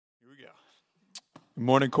we go. Good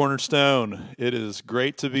morning, Cornerstone. It is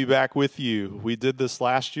great to be back with you. We did this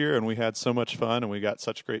last year, and we had so much fun, and we got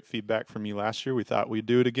such great feedback from you last year. We thought we'd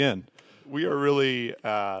do it again. We are really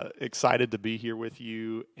excited to be here with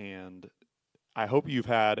you, and I hope you've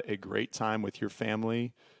had a great time with your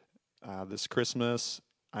family this Christmas.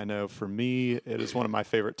 I know for me, it is one of my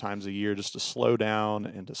favorite times of year just to slow down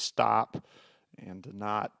and to stop and to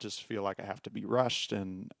not just feel like I have to be rushed.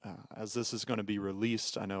 And as this is going to be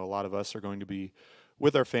released, I know a lot of us are going to be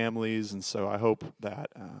with our families, and so I hope that,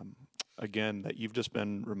 again, that you've just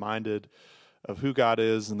been reminded of who God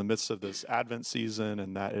is in the midst of this Advent season,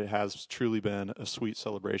 and that it has truly been a sweet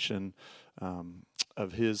celebration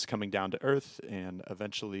of His coming down to earth and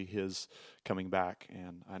eventually His coming back.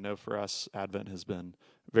 And I know for us, Advent has been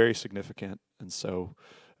very significant, and so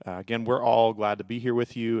again, we're all glad to be here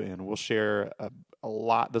with you, and we'll share a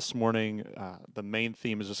lot this morning. The main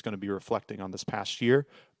theme is just going to be reflecting on this past year,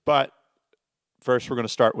 but first we're going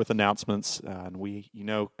to start with announcements, and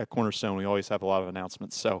at Cornerstone, we always have a lot of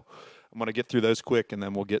announcements, so I'm going to get through those quick, and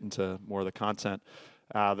then we'll get into more of the content.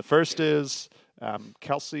 The first is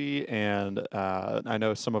Kelsey and I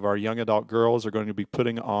know some of our young adult girls are going to be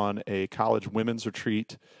putting on a college women's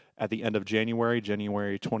retreat at the end of January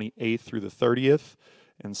 28th through the 30th.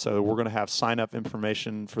 And so we're going to have sign-up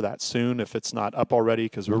information for that soon if it's not up already,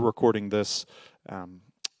 because we're recording this a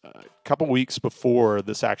couple weeks before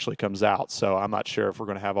this actually comes out. So I'm not sure if we're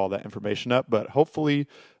going to have all that information up, but hopefully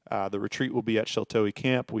the retreat will be at Sheltoe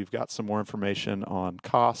Camp. We've got some more information on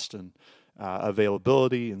cost and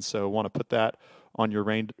availability, and so I want to put that on your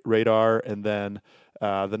radar. And then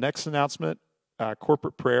the next announcement,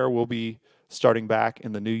 corporate prayer will be starting back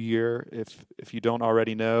in the new year. If you don't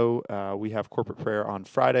already know, we have corporate prayer on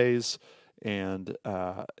Fridays and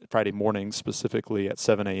Friday mornings specifically at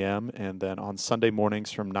 7 a.m. and then on Sunday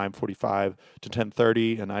mornings from 9:45 to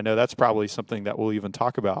 10:30. And I know that's probably something that we'll even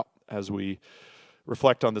talk about as we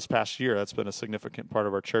reflect on this past year. That's been a significant part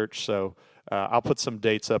of our church. So I'll put some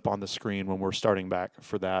dates up on the screen when we're starting back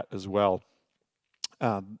for that as well.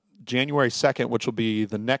 January 2nd, which will be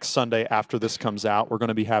the next Sunday after this comes out, we're going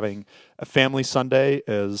to be having a family Sunday,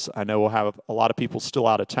 as I know we'll have a lot of people still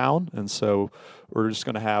out of town, and so we're just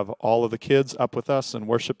going to have all of the kids up with us and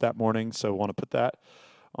worship that morning, so I want to put that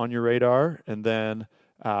on your radar. And then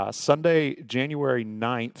Sunday, January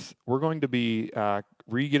 9th, we're going to be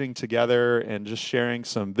getting together and just sharing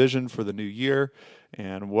some vision for the new year.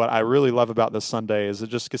 And what I really love about this Sunday is it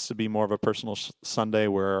just gets to be more of a personal Sunday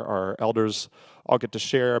where our elders all get to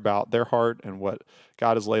share about their heart and what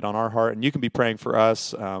God has laid on our heart. And you can be praying for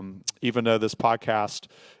us, even though this podcast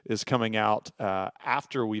is coming out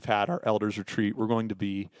after we've had our elders retreat. We're going to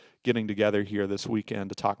be getting together here this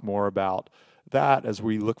weekend to talk more about that as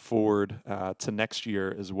we look forward to next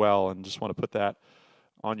year as well. And just want to put that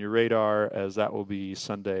on your radar, as that will be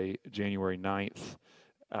Sunday, January 9th.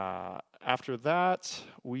 After that,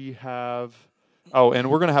 we have,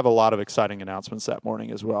 and we're going to have a lot of exciting announcements that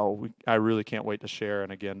morning as well. I really can't wait to share,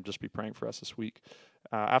 and again, just be praying for us this week.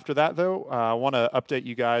 After that, though, I want to update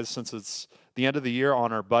you guys, since it's the end of the year,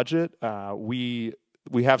 on our budget. We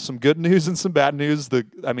have some good news and some bad news.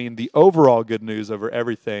 The overall good news over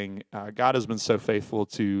everything, God has been so faithful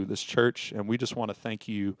to this church, and we just want to thank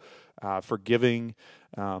you for giving.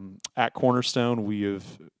 At Cornerstone, we have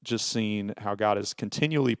just seen how God has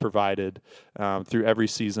continually provided through every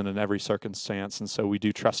season and every circumstance, and so we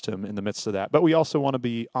do trust Him in the midst of that. But we also want to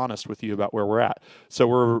be honest with you about where we're at. So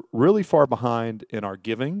we're really far behind in our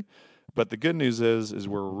giving, but the good news is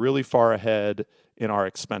we're really far ahead in our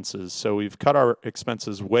expenses. So we've cut our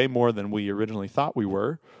expenses way more than we originally thought we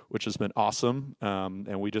were, which has been awesome.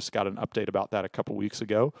 And we just got an update about that a couple weeks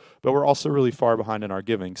ago. But we're also really far behind in our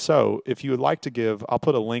giving. So if you would like to give, I'll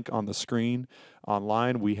put a link on the screen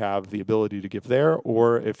online. We have the ability to give there.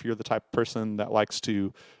 Or if you're the type of person that likes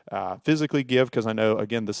to physically give, because I know,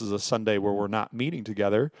 again, this is a Sunday where we're not meeting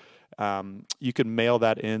together, you can mail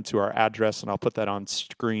that in to our address, and I'll put that on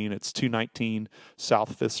screen. It's 219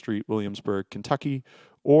 South 5th Street, Williamsburg, Kentucky.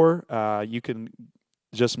 Or you can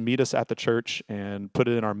just meet us at the church and put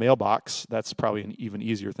it in our mailbox. That's probably an even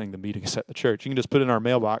easier thing than meeting us at the church. You can just put it in our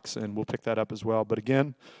mailbox, and we'll pick that up as well. But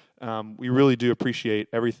again, we really do appreciate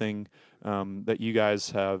everything that you guys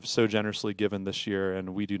have so generously given this year,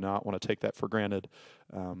 and we do not want to take that for granted,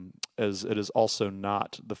 as it is also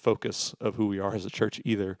not the focus of who we are as a church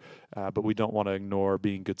either, but we don't want to ignore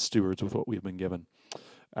being good stewards with what we've been given.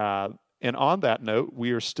 And on that note,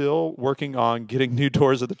 we are still working on getting new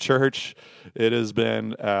doors at the church. It has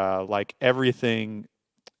been like everything,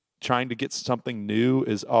 trying to get something new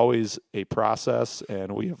is always a process,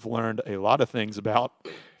 and we have learned a lot of things about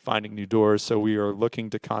finding new doors. So we are looking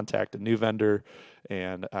to contact a new vendor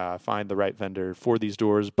and find the right vendor for these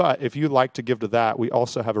doors. But if you'd like to give to that, we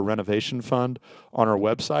also have a renovation fund on our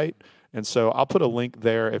website. And so I'll put a link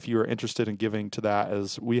there if you are interested in giving to that,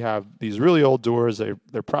 as we have these really old doors.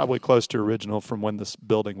 They're probably close to original from when this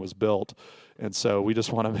building was built. And so we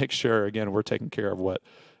just want to make sure, again, we're taking care of what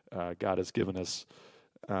God has given us.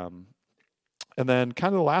 And then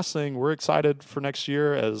kind of the last thing, we're excited for next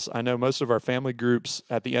year, as I know most of our family groups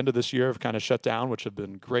at the end of this year have kind of shut down, which have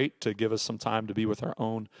been great to give us some time to be with our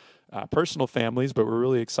own personal families. But we're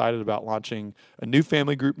really excited about launching a new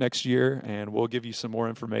family group next year, and we'll give you some more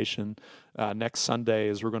information next Sunday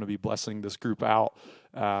as we're going to be blessing this group out.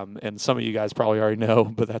 And some of you guys probably already know,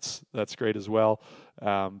 but that's great as well.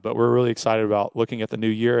 But we're really excited about looking at the new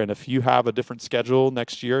year. And if you have a different schedule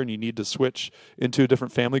next year and you need to switch into a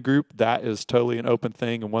different family group, that is totally an open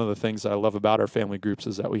thing. And one of the things that I love about our family groups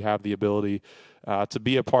is that we have the ability to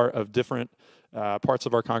be a part of different parts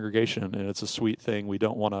of our congregation, and it's a sweet thing. We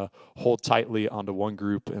don't want to hold tightly onto one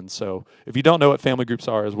group. And so if you don't know what family groups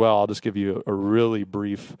are as well, I'll just give you a really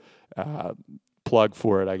brief plug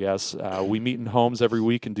for it, I guess. We meet in homes every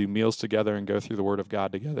week and do meals together and go through the Word of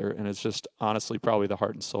God together, and it's just honestly probably the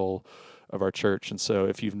heart and soul of our church. And so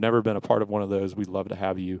if you've never been a part of one of those, we'd love to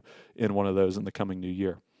have you in one of those in the coming new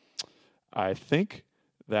year. I think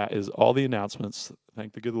that is all the announcements.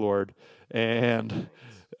 Thank the good Lord. And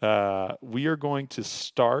we are going to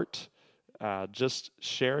start just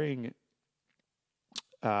sharing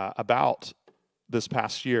about this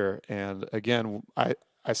past year. And again,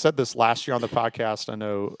 I said this last year on the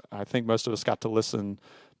podcast. I think most of us got to listen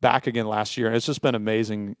back again last year. And it's just been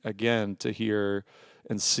amazing, again, to hear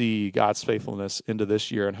and see God's faithfulness into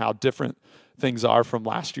this year and how different things are from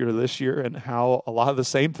last year to this year, and how a lot of the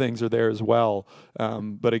same things are there as well.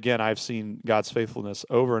 But again, I've seen God's faithfulness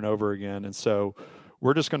over and over again. And so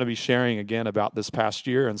we're just going to be sharing again about this past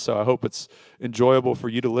year. And so I hope it's enjoyable for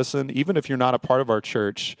you to listen, even if you're not a part of our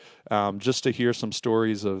church, just to hear some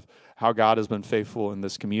stories of how God has been faithful in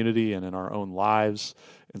this community and in our own lives.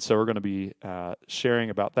 And so we're going to be sharing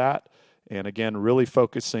about that. And again, really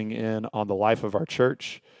focusing in on the life of our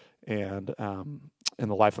church and in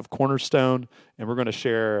the life of Cornerstone. And we're going to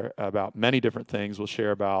share about many different things. We'll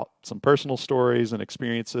share about some personal stories and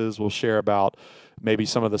experiences. We'll share about maybe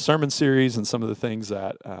some of the sermon series and some of the things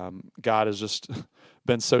that God has just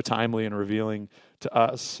been so timely in revealing to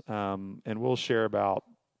us. And we'll share about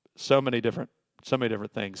so many different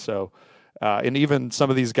things. So, and even some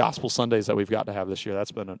of these gospel Sundays that we've got to have this year,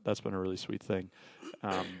 that's been a really sweet thing.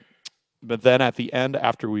 But then at the end,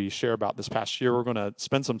 after we share about this past year, we're going to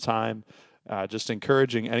spend some time just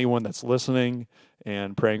encouraging anyone that's listening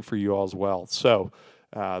and praying for you all as well. So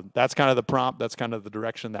that's kind of the prompt. That's kind of the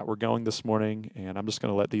direction that we're going this morning. And I'm just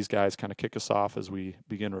going to let these guys kind of kick us off as we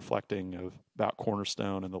begin reflecting about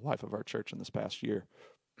Cornerstone and the life of our church in this past year.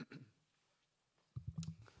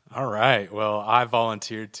 All right. Well, I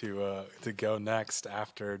volunteered to go next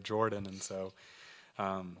after Jordan, and so,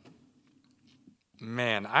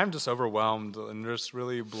 man, I'm just overwhelmed and just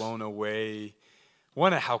really blown away.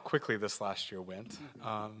 One, at how quickly this last year went,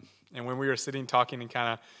 and when we were sitting talking and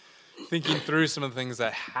kind of thinking through some of the things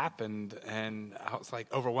that happened, and I was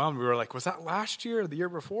like overwhelmed. We were like, "Was that last year, or the year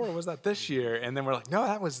before, or was that this year?" And then we're like, "No,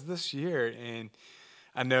 that was this year." And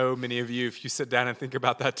I know many of you, if you sit down and think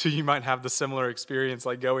about that too, you might have the similar experience,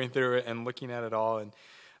 like going through it and looking at it all.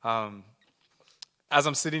 And as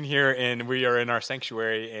I'm sitting here and we are in our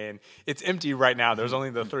sanctuary and it's empty right now, there's only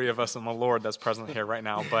the three of us and the Lord that's present here right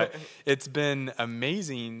now. But it's been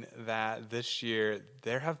amazing that this year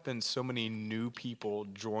there have been so many new people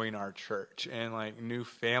join our church, and like new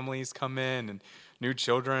families come in, and new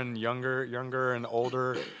children, younger and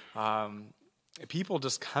older, people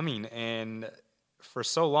just coming. And for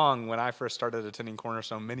so long, when I first started attending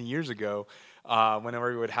Cornerstone many years ago,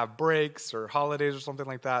 whenever we would have breaks or holidays or something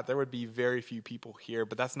like that, there would be very few people here.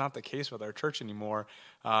 But that's not the case with our church anymore.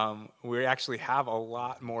 We actually have a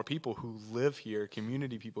lot more people who live here,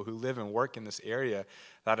 community people who live and work in this area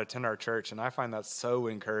that attend our church. And I find that so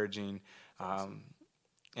encouraging. And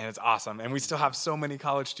it's awesome. And we still have so many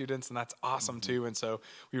college students, and that's awesome too. And so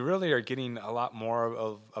we really are getting a lot more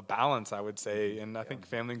of a balance, I would say. And I think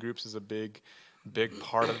family groups is a big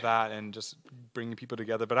part of that, and just bringing people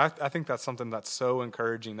together. But I think that's something that's so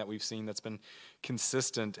encouraging that we've seen, that's been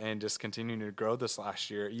consistent and just continuing to grow this last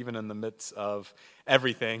year, even in the midst of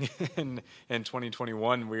everything. in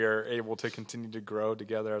 2021, we are able to continue to grow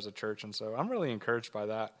together as a church. And so I'm really encouraged by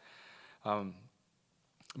that.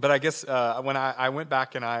 But I guess when I went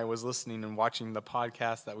back and I was listening and watching the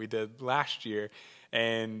podcast that we did last year,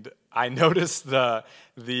 and I noticed the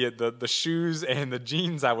shoes and the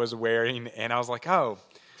jeans I was wearing, and I was like, oh,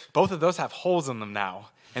 both of those have holes in them now.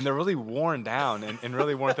 And they're really worn down and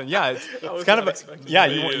really worn thin. Yeah, it's kind of you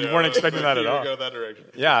weren't expecting that at all. Go that direction.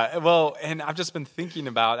 Yeah, well, and I've just been thinking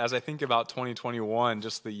about, as I think about 2021,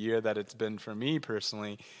 just the year that it's been for me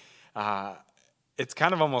personally, it's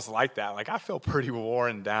kind of almost like that. Like, I feel pretty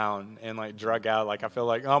worn down and like drug out. Like, I feel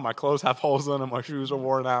like, oh, my clothes have holes in them, my shoes are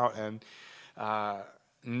worn out, and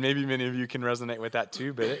maybe many of you can resonate with that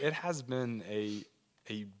too. But it has been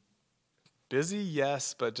a busy,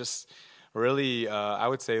 yes, but just really, I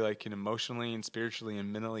would say, like, an emotionally and spiritually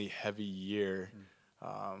and mentally heavy year,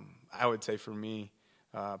 I would say, for me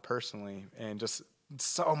personally. And just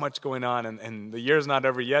so much going on. And the year's not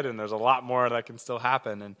over yet, and there's a lot more that can still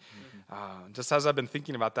happen. And just as I've been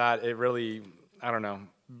thinking about that, it really, I don't know,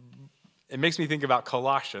 it makes me think about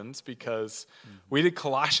Colossians, because we did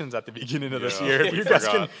Colossians at the beginning of this year. If you guys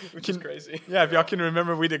which is crazy. Yeah, if y'all can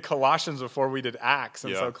remember, we did Colossians before we did Acts,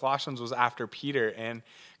 and Yeah. so Colossians was after Peter, and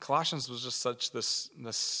Colossians was just such this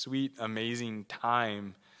sweet, amazing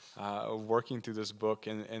time of working through this book,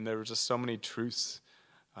 and there were just so many truths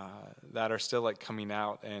that are still like coming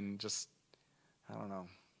out, and just, I don't know.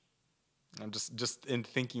 I'm just in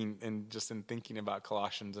thinking about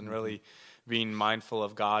Colossians and really being mindful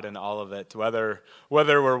of God in all of it, whether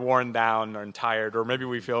we're worn down or tired, or maybe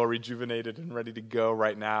we feel rejuvenated and ready to go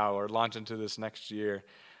right now or launch into this next year.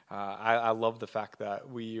 I love the fact that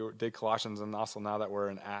we did Colossians, and also now that we're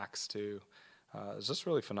in Acts too. It's just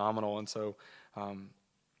really phenomenal. And so I don't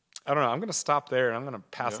know, I'm going to stop there, and I'm going to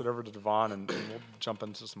pass it over to Devon, and we'll jump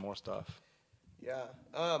into some more stuff. Yeah.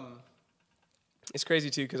 It's crazy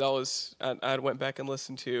too, because I went back and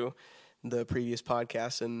listened to the previous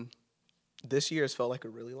podcast, and this year has felt like a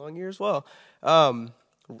really long year as well. A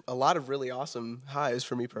lot of really awesome highs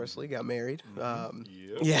for me personally. Got married. Yeah,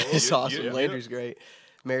 it's awesome. Yep. Landry's great.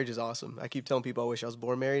 Marriage is awesome. I keep telling people I wish I was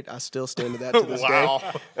born married. I still stand to that to this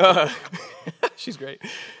day. She's great.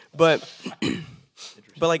 But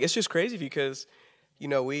like, it's just crazy because, you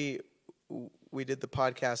know, we did the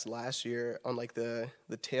podcast last year on like the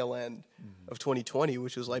tail end of 2020,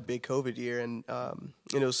 which was like big COVID year, and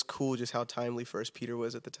it was cool just how timely First Peter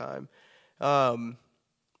was at the time.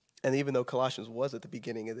 And even though Colossians was at the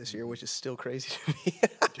beginning of this year, which is still crazy to me,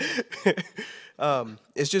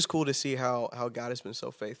 it's just cool to see how God has been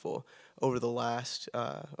so faithful over the last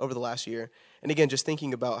year. And again, just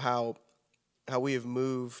thinking about how we have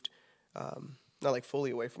moved, not like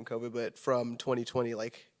fully away from COVID, but from 2020,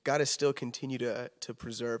 like God has still continued to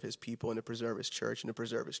preserve His people and to preserve His church and to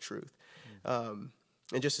preserve His truth.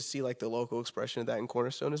 And just to see like the local expression of that in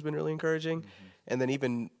Cornerstone has been really encouraging. And then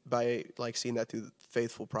even by like seeing that through the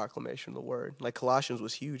faithful proclamation of the word, like Colossians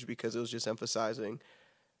was huge because it was just emphasizing,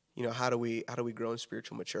 you know, how do we grow in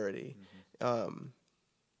spiritual maturity. And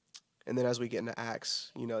then as we get into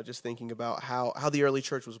Acts, you know, just thinking about how the early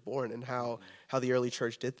church was born and how the early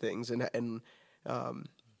church did things. And I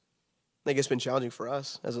think it's been challenging for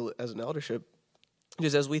us as an eldership,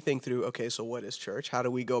 just as we think through, okay, so what is church? How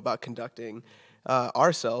do we go about conducting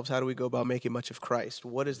ourselves? How do we go about making much of Christ?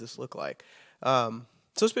 What does this look like? So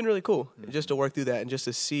it's been really cool just to work through that and just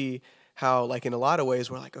to see how, like, in a lot of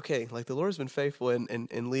ways, we're like, okay, like the Lord's been faithful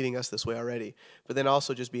in leading us this way already. But then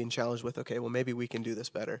also just being challenged with, okay, well, maybe we can do this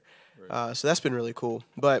better. Right. So that's been really cool.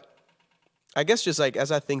 But I guess just like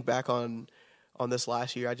as I think back on this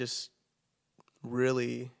last year, I just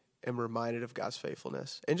really am reminded of God's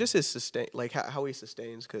faithfulness and just His how He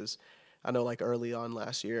sustains. Because I know, like, early on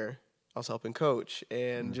last year, I was helping coach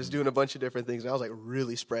and just doing a bunch of different things. And I was like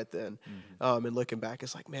really spread thin. And looking back,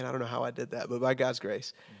 it's like, man, I don't know how I did that, but by God's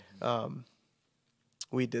grace,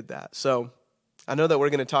 we did that. So I know that we're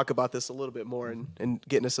going to talk about this a little bit more and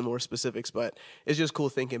get into some more specifics, but it's just cool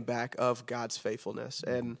thinking back of God's faithfulness.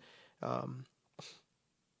 And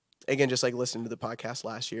again, just like listening to the podcast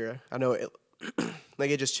last year, I know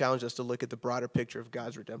it just challenged us to look at the broader picture of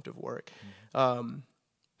God's redemptive work. And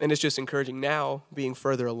it's just encouraging now, being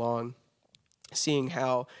further along, seeing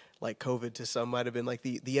how, like, COVID to some might have been like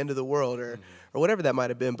the end of the world or whatever that might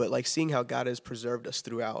have been, but like seeing how God has preserved us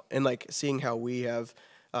throughout and like seeing how we have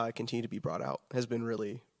continued to be brought out has been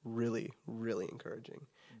really, really, really encouraging.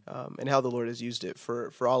 And how the Lord has used it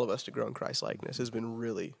for all of us to grow in Christ-likeness has been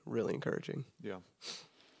really, really encouraging. Yeah.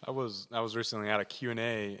 I was recently at a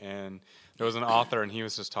Q&A, and there was an author, and he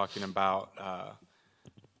was just talking about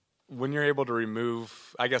when you're able to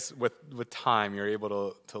remove, I guess with time, you're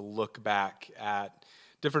able to look back at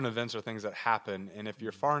different events or things that happen, and if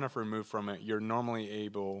you're far enough removed from it, you're normally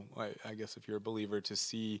able, I guess if you're a believer, to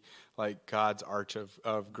see like God's arch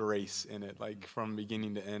of grace in it, like from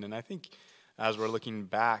beginning to end. And I think as we're looking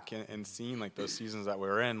back and seeing like those seasons that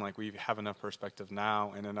we're in, like we have enough perspective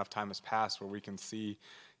now and enough time has passed where we can see,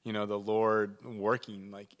 you know, the Lord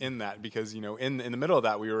working like in that, because, you know, in the middle of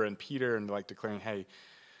that, we were in Peter and like declaring, hey,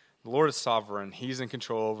 the Lord is sovereign. He's in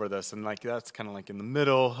control over this. And like, that's kind of like in the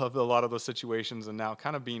middle of a lot of those situations, and now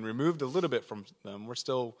kind of being removed a little bit from them. We're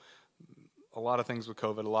still a lot of things with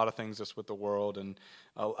COVID, a lot of things just with the world and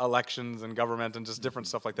elections and government and just different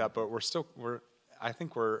stuff like that. But I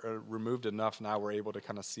think we're removed enough now. We're able to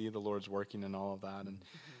kind of see the Lord's working in all of that. And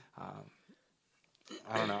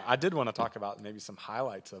I don't know. I did want to talk about maybe some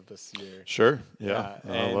highlights of this year. Sure. Yeah.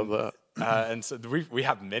 I love that. And so we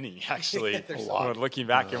have many, actually. There's a lot. Looking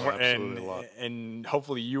back, a and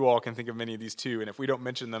hopefully you all can think of many of these too. And if we don't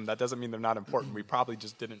mention them, that doesn't mean they're not important. We probably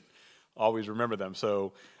just didn't always remember them.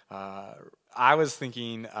 So I was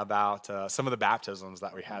thinking about some of the baptisms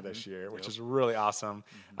that we had this year, which is really awesome.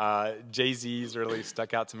 Jay-Z's really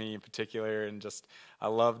stuck out to me in particular, and just I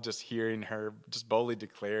love just hearing her just boldly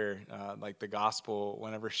declare like the gospel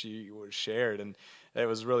whenever she was shared, and it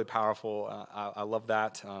was really powerful. I love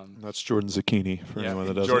that. That's Jordan Zucchini for anyone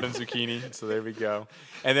that doesn't. Jordan Zucchini. So there we go.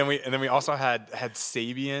 And then we also had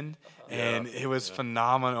Sabian, and it was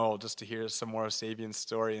phenomenal just to hear some more of Sabian's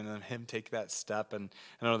story and then him take that step. And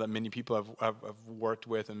I know that many people have worked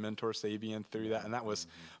with and mentored Sabian through that, and that was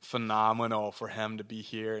phenomenal for him to be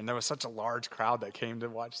here. And there was such a large crowd that came to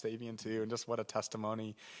watch Sabian too, and just what a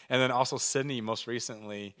testimony. And then also Sydney most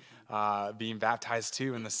recently being baptized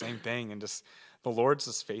too, and the same thing, and just the Lord's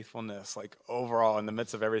just faithfulness, like overall in the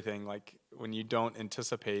midst of everything, like when you don't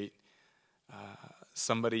anticipate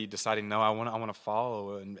somebody deciding, no, I want to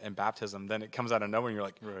follow in baptism, then it comes out of nowhere and you're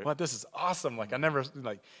like, what, this is awesome. Like I never,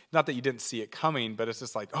 like, not that you didn't see it coming, but it's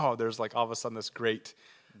just like, oh, there's like all of a sudden this great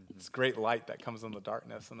light that comes in the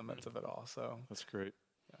darkness in the midst of it all. So that's great.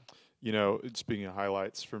 Yeah. You know, speaking of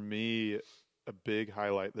highlights, for me, a big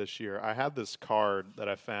highlight this year, I had this card that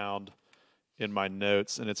I found in my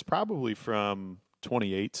notes, and it's probably from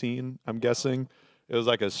 2018, I'm guessing. It was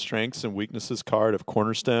like a strengths and weaknesses card of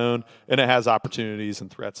Cornerstone, and it has opportunities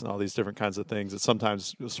and threats and all these different kinds of things. It's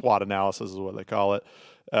sometimes SWOT analysis is what they call it.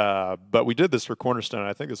 But we did this for Cornerstone.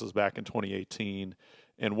 I think this was back in 2018,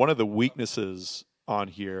 and one of the weaknesses on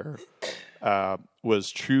here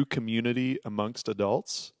was true community amongst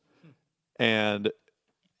adults, and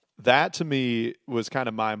that to me was kind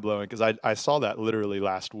of mind-blowing because I saw that literally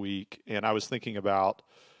last week, and I was thinking about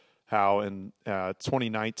how in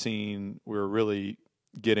 2019 we were really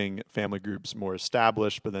getting family groups more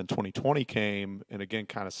established, but then 2020 came and again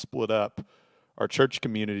kind of split up our church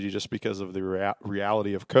community just because of the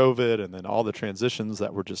reality of COVID and then all the transitions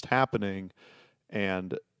that were just happening.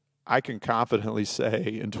 And I can confidently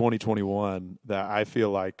say in 2021 that I feel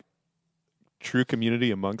like true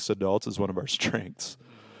community amongst adults is one of our strengths.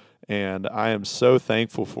 And I am so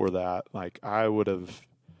thankful for that. Like I would have,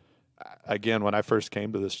 again, when I first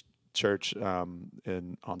came to this church on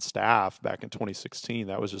staff back in 2016,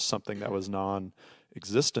 that was just something that was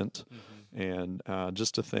non-existent. And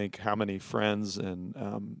just to think how many friends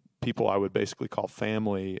and people I would basically call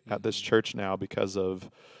family at this church now because of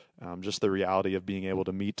just the reality of being able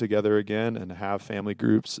to meet together again and have family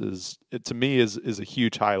groups to me is a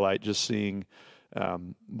huge highlight, just seeing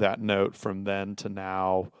that note from then to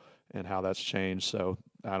now and how that's changed. So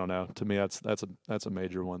I don't know. To me, that's a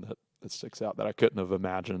major one that sticks out that I couldn't have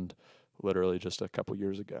imagined literally just a couple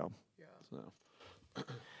years ago. Yeah. So.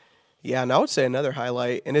 Yeah, and I would say another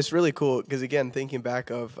highlight, and it's really cool because again, thinking back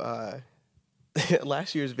of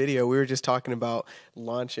last year's video, we were just talking about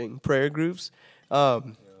launching prayer groups,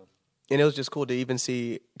 and it was just cool to even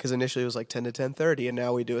see because initially it was like 10 to 10:30, and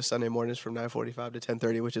now we do it Sunday mornings from 9:45 to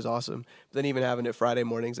 10:30, which is awesome. But then even having it Friday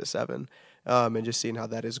mornings at 7, and just seeing how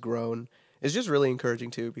that has grown is just really encouraging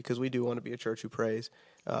too, because we do want to be a church who prays,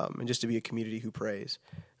 and just to be a community who prays,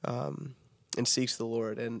 and seeks the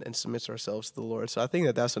Lord and submits ourselves to the Lord. So I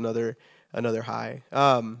think that's another high.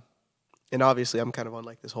 And obviously I'm kind of on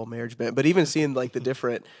like this whole marriage bent, but even seeing like the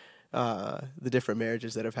different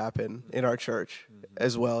marriages that have happened in our church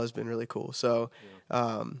as well has been really cool. So,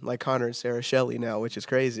 like Connor and Sarah Shelley now, which is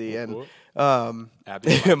crazy. And,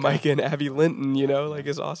 Mike and Abby Linton, like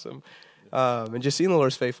is awesome. And just seeing the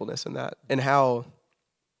Lord's faithfulness in that and how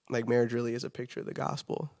like marriage really is a picture of the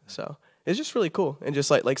gospel. So it's just really cool. And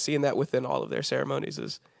just like seeing that within all of their ceremonies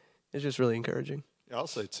is just really encouraging. I'll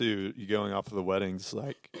say too, you going off of the weddings,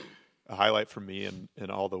 like a highlight for me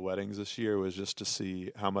in all the weddings this year was just to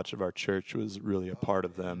see how much of our church was really a part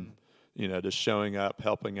of them, just showing up,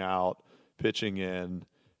 helping out, pitching in.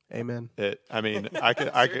 Amen.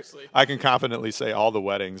 I can confidently say all the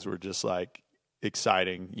weddings were just like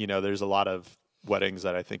exciting. There's a lot of weddings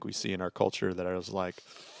that I think we see in our culture that I was like,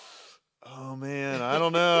 oh man, I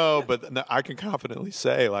don't know, but I can confidently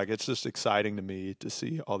say, like, it's just exciting to me to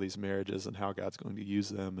see all these marriages and how God's going to use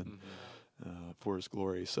them and for His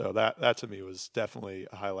glory. So that to me was definitely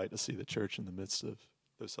a highlight to see the church in the midst of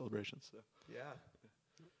those celebrations. So. Yeah.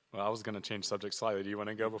 Well, I was going to change subject slightly. Do you want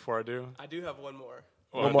to go before I do? I do have one more.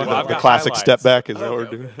 Well, The I've classic got step highlights. back, is that what we're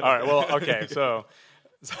Okay, doing? All right. Well, okay. So,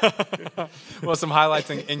 well, some highlights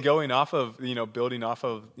and going off of, building off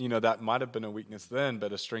of, that might have been a weakness then,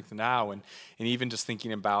 but a strength now. And even just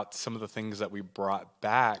thinking about some of the things that we brought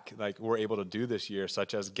back, like we're able to do this year,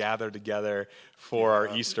 such as gather together for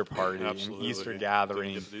our Easter party and Easter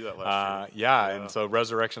gathering. Didn't get to do that last year. Yeah. And so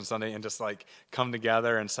Resurrection Sunday and just like come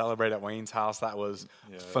together and celebrate at Wayne's house. That was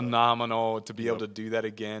phenomenal to be able to do that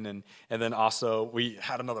again. And then also we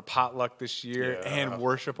had another potluck this year and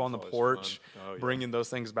worship on the porch, bringing those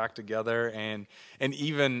things back together, and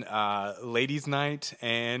even ladies' night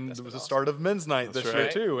and the start of men's night this year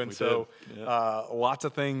too. And lots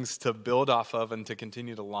of things to build off of and to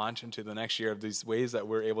continue to launch into the next year of these ways that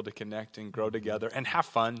we're able to connect and grow together and have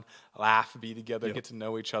fun, laugh, be together, get to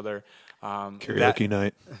know each other. Karaoke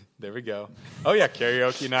night. There we go. Oh yeah,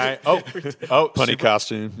 karaoke night. Oh, Punny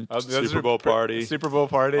costume. Super Bowl party. Super Bowl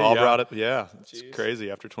party. All brought it. Yeah, it's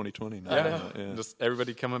crazy after 2020. Just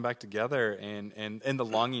everybody coming back together and the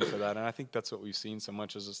longing for that. And I think that's what we've seen so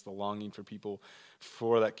much is just the longing for people,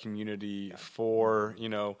 for that community, for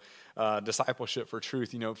discipleship, for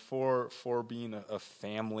truth, for being a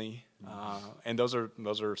family. And those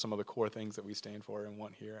are some of the core things that we stand for and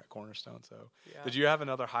want here at Cornerstone. So, did you have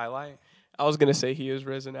another highlight? I was gonna say He is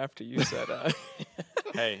risen after you said.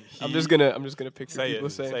 Hey, I'm just gonna picture say people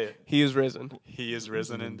it, saying say it. He is risen. He is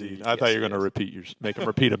risen indeed. I thought you were going to make him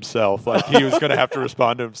repeat himself. Like he was going to have to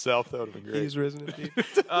respond to himself. That would have been great. He is risen indeed.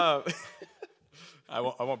 I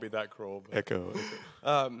won't be that cruel. But. Echo.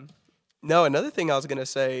 No, another thing I was gonna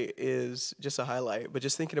say is just a highlight, but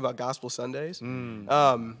just thinking about Gospel Sundays,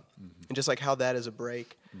 and just like how that is a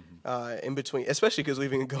break in between, especially because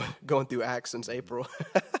we've been going through Acts since April.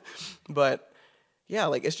 But yeah,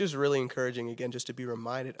 like it's just really encouraging again, just to be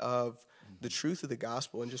reminded of the truth of the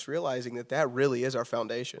gospel and just realizing that really is our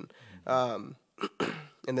foundation. And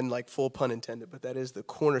then like full pun intended, but that is the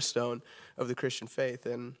cornerstone of the Christian faith.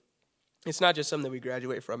 And it's not just something that we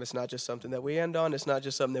graduate from. It's not just something that we end on. It's not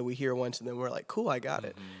just something that we hear once and then we're like, cool, I got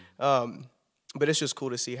it. But it's just cool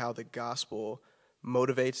to see how the gospel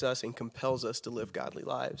motivates us and compels us to live godly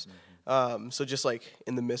lives. So just like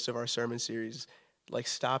in the midst of our sermon series, like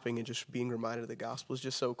stopping and just being reminded of the gospel is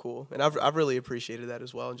just so cool. And I've really appreciated that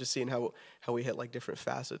as well. And just seeing how we hit like different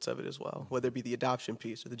facets of it as well, whether it be the adoption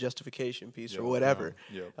piece or the justification piece or whatever.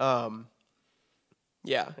 And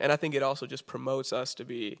I think it also just promotes us to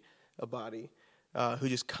be a body who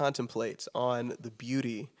just contemplates on the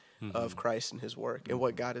beauty of Christ and His work and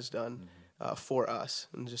what God has done for us,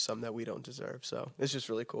 and just something that we don't deserve. So it's just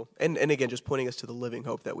really cool. And again, just pointing us to the living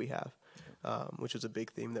hope that we have, which was a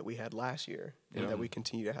big theme that we had last year and that we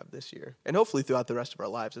continue to have this year, and hopefully throughout the rest of our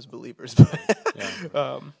lives as believers.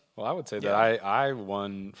 Well, I would say that I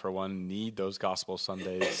for one, need those Gospel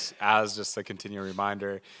Sundays as just a continual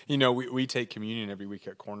reminder. We take communion every week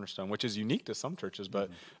at Cornerstone, which is unique to some churches, but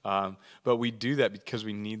we do that because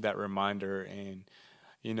we need that reminder. And,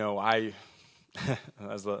 I,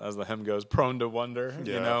 as the hymn goes, prone to wonder,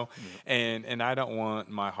 and I don't want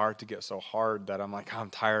my heart to get so hard that I'm like, I'm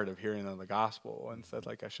tired of hearing the gospel. Instead,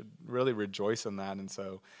 like I should really rejoice in that. And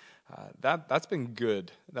so, that's been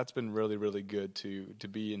good. That's been really, really good to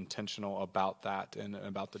be intentional about that and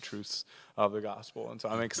about the truths of the gospel. And so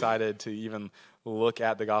I'm excited to even look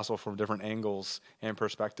at the gospel from different angles and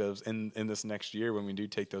perspectives in this next year when we do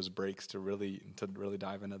take those breaks to really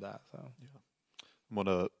dive into that. So I'm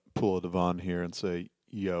gonna pull a Devon here and say,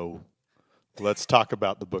 "Yo, let's talk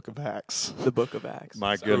about the Book of Acts." The Book of Acts.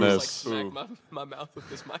 My Sorry, goodness, I just, like, smacked my mouth with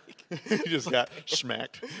this mic. you just got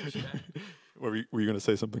smacked. Were you going to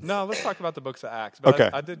say something? No, let's talk about the books of Acts. But Okay.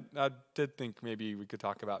 I did think maybe we could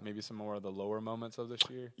talk about maybe some more of the lower moments of this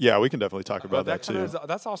year. Yeah, we can definitely talk about that too.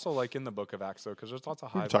 That's also like in the book of Acts, though, because there's lots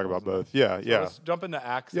of high. We can talk about moments both. Yeah, So yeah. let's jump into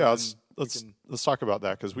Acts. Yeah, and let's talk about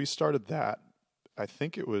that because we started that. I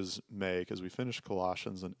think it was May because we finished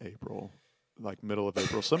Colossians in April, like middle of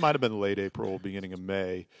April. So it might have been late April, beginning of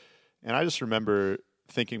May. And I just remember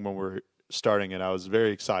thinking when we're starting it, I was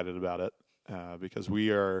very excited about it because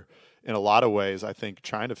we are, in a lot of ways, I think,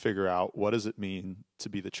 trying to figure out what does it mean to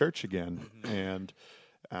be the church again. And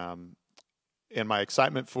my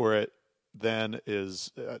excitement for it then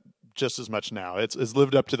is just as much now. It's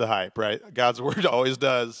lived up to the hype, right? God's word always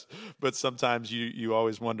does, but sometimes you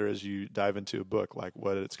always wonder as you dive into a book like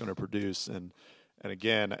what it's going to produce. And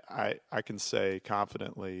again, I can say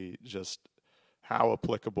confidently just how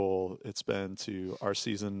applicable it's been to our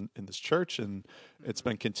season in this church, and it's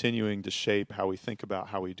been continuing to shape how we think about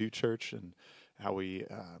how we do church and how we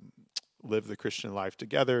live the Christian life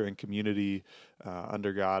together in community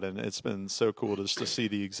under God. And it's been so cool just to see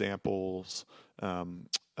the examples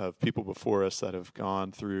of people before us that have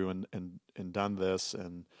gone through and done this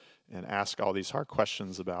and ask all these hard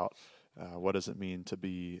questions about what does it mean to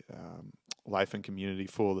be life and community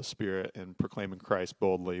full of the Spirit and proclaiming Christ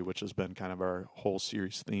boldly, which has been kind of our whole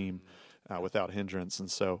series theme, without hindrance. And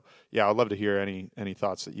so, yeah, I'd love to hear any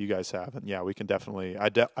thoughts that you guys have. And yeah, we can definitely, I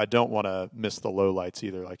don't want to miss the lowlights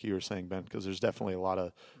either, like you were saying, Ben, because there's definitely a lot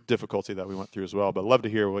of difficulty that we went through as well. But I'd love to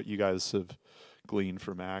hear what you guys have gleaned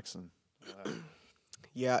from Acts. And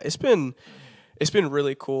yeah, it's been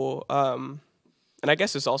really cool. And I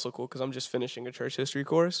guess it's also cool because I'm just finishing a church history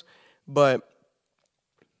course. But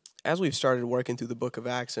as we've started working through the book of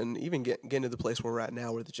Acts and even getting to the place where we're at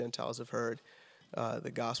now where the Gentiles have heard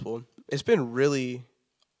the gospel, it's been really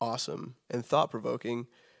awesome and thought-provoking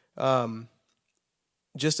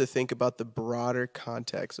just to think about the broader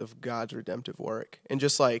context of God's redemptive work. And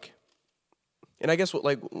just like, and I guess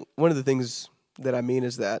one of the things that I mean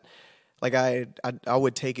is that like I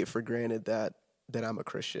would take it for granted that I'm a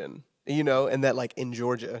Christian, you know, and that like in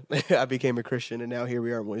Georgia I became a Christian, and now here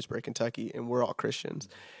we are in Williamsburg, Kentucky, and we're all Christians.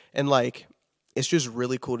 And like, it's just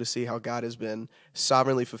really cool to see how God has been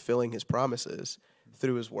sovereignly fulfilling his promises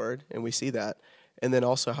through his word, and we see that. And then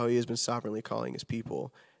also how he has been sovereignly calling his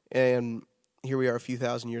people. And here we are a few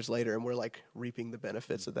thousand years later, and we're like reaping the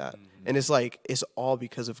benefits of that. And it's like, it's all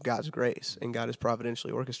because of God's grace, and God has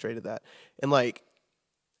providentially orchestrated that. And like,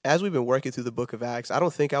 as we've been working through the book of Acts, I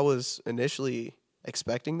don't think I was initially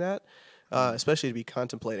expecting that, especially to be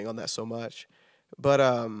contemplating on that so much. But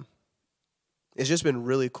it's just been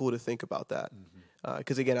really cool to think about that.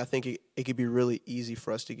 Because again, I think it could be really easy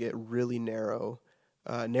for us to get really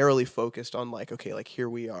narrowly focused on like, okay, like here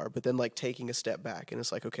we are, but then like taking a step back and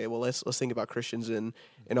it's like, okay, well, let's think about Christians in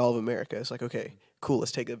all of America. It's like, okay, cool.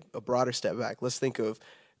 Let's take a broader step back. Let's think of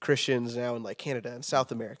Christians now in like Canada and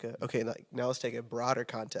South America. Okay, like now let's take a broader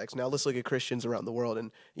context. Now let's look at Christians around the world, and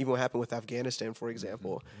even what happened with Afghanistan, for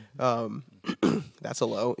example. That's a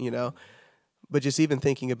low, you know. But just even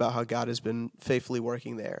thinking about how God has been faithfully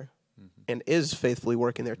working there and is faithfully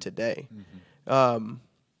working there today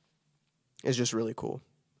is just really cool.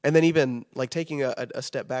 And then even like taking a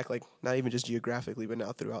step back, like not even just geographically, but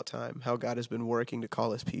now throughout time, how God has been working to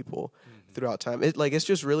call his people throughout time. It's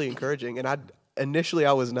just really encouraging. And initially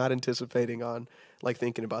I was not anticipating on like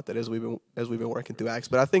thinking about that as we've been working through Acts.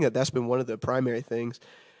 But I think that's been one of the primary things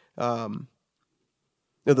the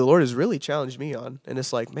Lord has really challenged me on. And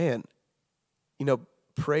it's like, man, you know,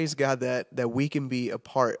 praise God that we can be a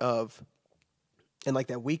part of, and like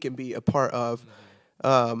that we can be a part of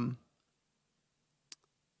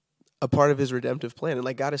a part of his redemptive plan. And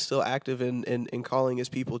like God is still active in calling his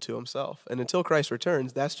people to himself. And until Christ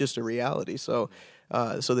returns, that's just a reality. So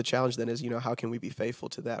the challenge then is, you know, how can we be faithful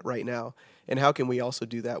to that right now? And how can we also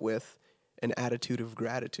do that with an attitude of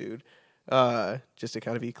gratitude? Just to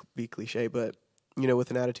kind of be cliche, but, you know, with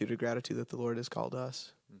an attitude of gratitude that the Lord has called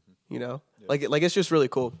us, you know, like it's just really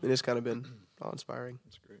cool. And it's kind of been awe-inspiring.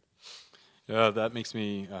 that's great. Yeah, that makes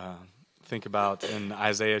me think about in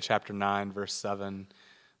Isaiah chapter 9, verse 7.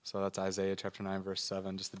 So that's Isaiah chapter 9, verse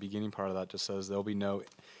 7. Just the beginning part of that just says, there'll be no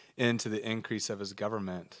end to the increase of his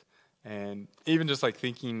government. And even just like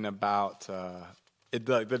thinking about it,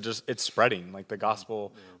 like it's spreading, like the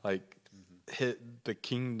gospel, like hit the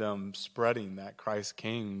kingdom spreading that Christ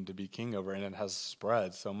came to be king over, and it has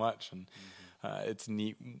spread so much. And it's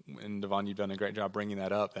neat. And Devon, you've done a great job bringing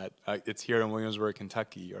that up, that it's here in Williamsburg,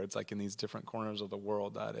 Kentucky, or it's like in these different corners of the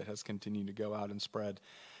world that it has continued to go out and spread.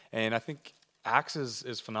 And I think Acts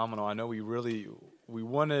is phenomenal. I know we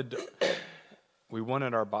wanted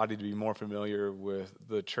our body to be more familiar with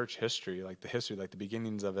the church history, like the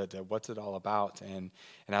beginnings of it, what's it all about. And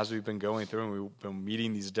as we've been going through and we've been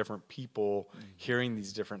meeting these different people, hearing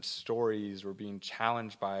these different stories, we're being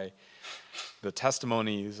challenged by the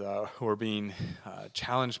testimonies, we're being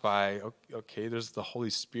challenged by, okay, there's the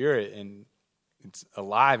Holy Spirit, and it's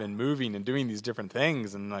alive and moving and doing these different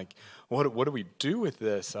things, and like, what do we do with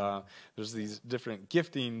this? There's these different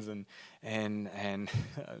giftings and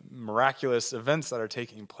miraculous events that are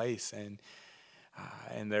taking place, and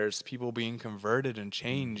And there's people being converted and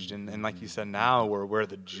changed, and like you said, now where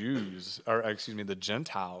the Jews, or excuse me, the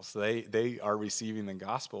Gentiles, they are receiving the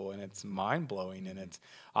gospel, and it's mind blowing and it's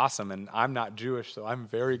awesome. And I'm not Jewish, so I'm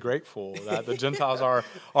very grateful that the Gentiles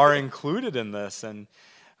are included in this, and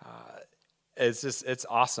it's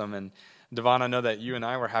awesome. And Devon, I know that you and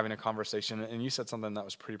I were having a conversation, and you said something that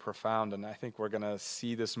was pretty profound, and I think we're going to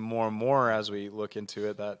see this more and more as we look into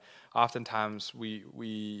it, that oftentimes we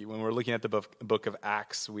when we're looking at the book of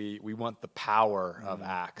Acts, we want the power of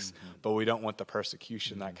Acts, but we don't want the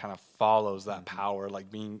persecution that kind of follows that power, like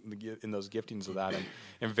being in those giftings of that.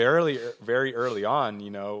 And very early on,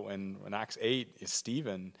 in Acts 8, is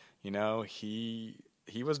Stephen,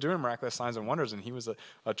 he was doing miraculous signs and wonders, and he was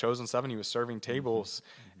a chosen seven. He was serving tables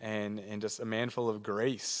and just a man full of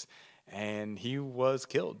grace. And he was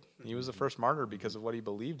killed. He was the first martyr because of what he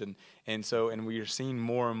believed. And we are seeing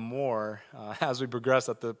more and more as we progress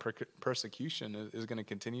that the persecution is going to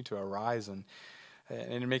continue to arise. And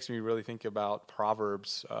it makes me really think about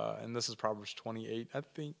Proverbs, and this is Proverbs 28, I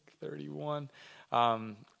think 31,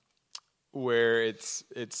 where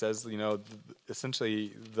it says,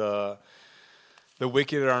 essentially the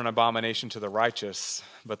wicked are an abomination to the righteous,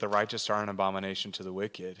 but the righteous are an abomination to the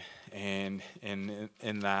wicked. And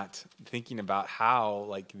in that, thinking about how,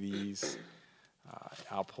 like, these,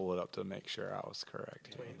 I'll pull it up to make sure I was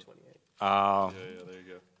correct. 2028. Yeah, there you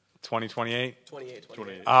go. 2028? 28.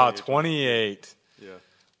 Oh, 28. Yeah.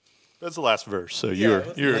 That's the last verse, so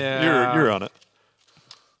Yeah, you're on it.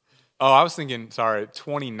 Oh, I was thinking,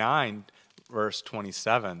 29, verse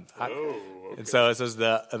 27. Okay. And so it says,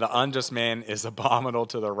 the unjust man is abominable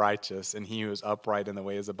to the righteous, and he who is upright in the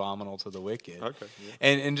way is abominable to the wicked. Okay. Yeah.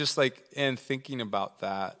 And just and thinking about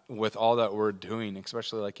that with all that we're doing,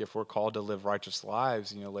 especially like if we're called to live righteous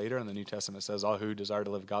lives, later in the New Testament it says all who desire to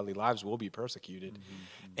live godly lives will be persecuted.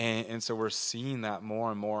 And so we're seeing that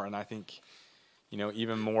more and more. And I think,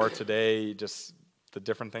 even more today, just the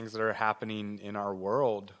different things that are happening in our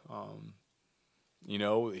world,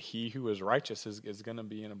 he who is righteous is going to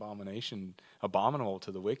be an abominable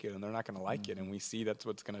to the wicked, and they're not going to like it. And we see that's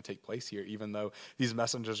what's going to take place here, even though these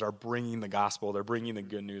messengers are bringing the gospel, they're bringing the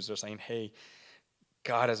good news. They're saying, hey,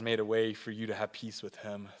 God has made a way for you to have peace with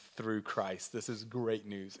him through Christ. This is great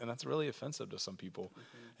news. And that's really offensive to some people.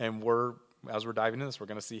 And as we're diving into this, we're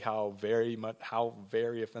going to see how very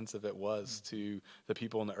offensive it was to the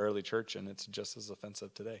people in the early church, and it's just as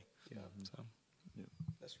offensive today. Yeah. So.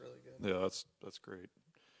 That's really good. Yeah, that's great.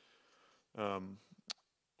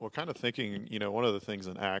 Well, kind of thinking, one of the things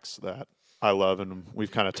in Acts that I love, and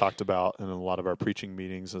we've kind of talked about in a lot of our preaching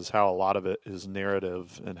meetings, is how a lot of it is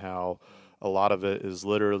narrative and how a lot of it is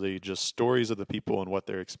literally just stories of the people and what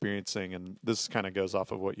they're experiencing. And this kind of goes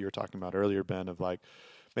off of what you were talking about earlier, Ben, of like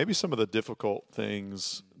maybe some of the difficult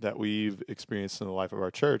things that we've experienced in the life of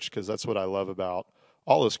our church, because that's what I love about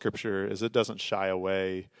all of Scripture is it doesn't shy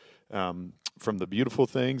away from the beautiful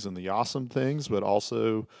things and the awesome things, but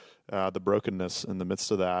also the brokenness in the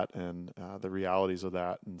midst of that and the realities of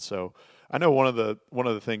that. And so I know one of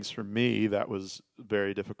the things for me that was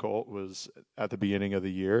very difficult was at the beginning of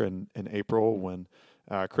the year in April when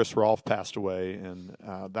Chris Rolfe passed away, and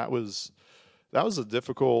that was a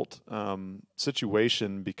difficult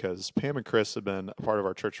situation because Pam and Chris had been a part of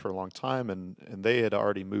our church for a long time, and they had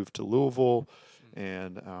already moved to Louisville.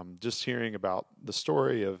 And just hearing about the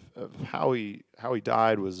story of how he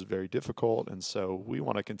died was very difficult. And so we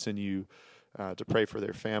want to continue to pray for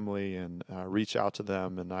their family and reach out to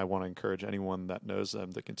them. And I want to encourage anyone that knows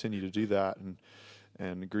them to continue to do that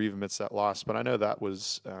and grieve amidst that loss. But I know that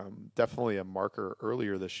was definitely a marker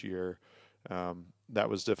earlier this year that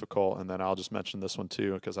was difficult. And then I'll just mention this one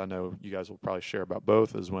too, because I know you guys will probably share about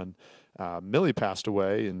both, is when Millie passed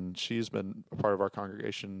away, and she's been a part of our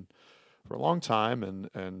congregation for a long time,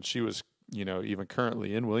 and she was, even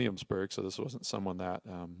currently in Williamsburg, so this wasn't someone that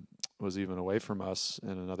was even away from us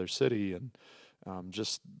in another city, and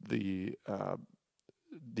just the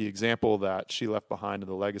example that she left behind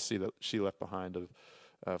and the legacy that she left behind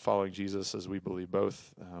of following Jesus, as we believe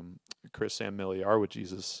both Chris and Millie are with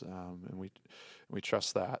Jesus, and we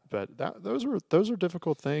trust that. But those are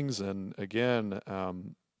difficult things, and again,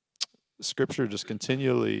 Scripture just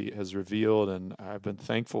continually has revealed, and I've been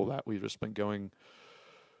thankful that we've just been going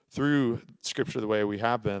through Scripture the way we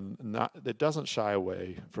have been. It doesn't shy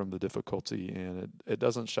away from the difficulty, and it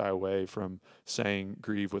doesn't shy away from saying,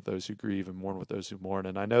 grieve with those who grieve and mourn with those who mourn.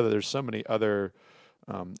 And I know that there's so many other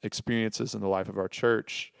experiences in the life of our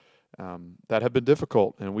church that have been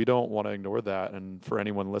difficult, and we don't want to ignore that. And for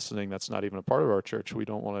anyone listening that's not even a part of our church, we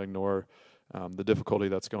don't want to ignore the difficulty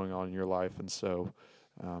that's going on in your life. And so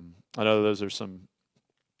I know those are some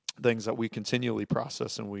things that we continually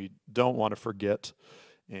process and we don't want to forget,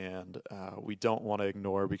 and we don't want to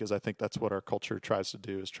ignore, because I think that's what our culture tries to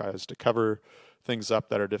do, is tries to cover things up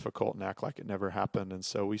that are difficult and act like it never happened. And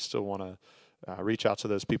so we still want to reach out to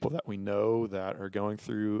those people that we know that are going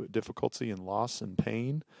through difficulty and loss and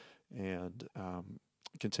pain, and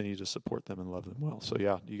continue to support them and love them well. So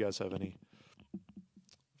yeah, do you guys have any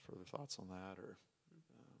further thoughts on that, or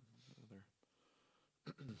other?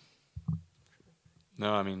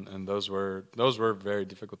 No, I mean, and those were very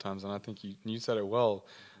difficult times, and I think you said it well.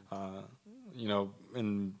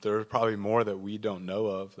 And there's probably more that we don't know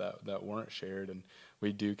of that weren't shared, and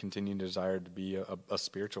we do continue to desire to be a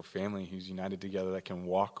spiritual family who's united together, that can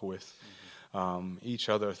walk with each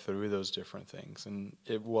other through those different things. And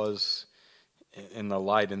it was in the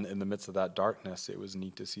light, in the midst of that darkness, it was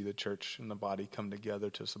neat to see the church and the body come together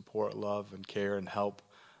to support, love, and care and help.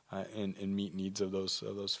 And meet needs of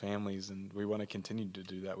those families, and we want to continue to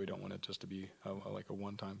do that. We don't want it just to be like a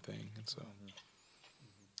one-time thing. And so,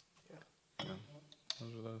 yeah,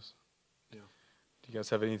 those are those. Yeah. Do you guys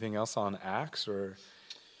have anything else on Acts, or?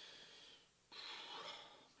 I'm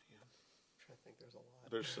trying to think. There's a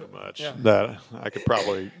lot. There's so much that I could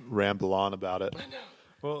probably ramble on about it.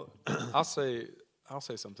 Well, I'll say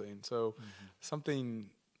something. So, something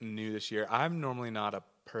new this year. I'm normally not a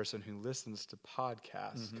person who listens to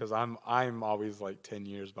podcasts, because I'm always like 10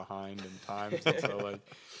 years behind in times, and so like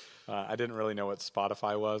I didn't really know what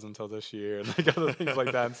Spotify was until this year, and like other things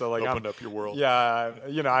like that. And so like opened up your world. Yeah,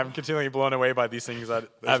 I'm continually blown away by these things that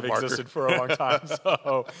have existed for a long time.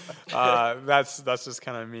 So that's just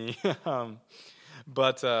kind of me.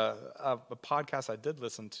 But a podcast I did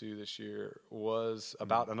listen to this year was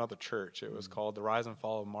about another church. It was called The Rise and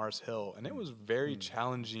Fall of Mars Hill, and it was very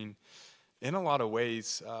challenging in a lot of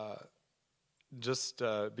ways,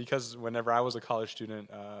 because whenever I was a college student,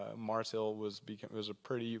 Mars Hill was a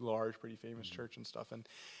pretty large, pretty famous church and stuff,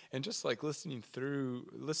 and just like listening through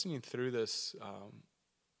this,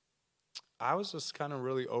 I was just kind of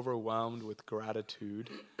really overwhelmed with gratitude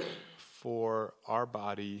for our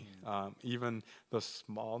body, even the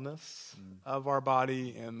smallness of our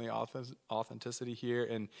body, and the authenticity here,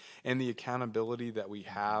 and the accountability that we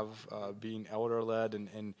have, being elder led,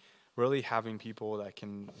 and really having people that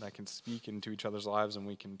can speak into each other's lives, and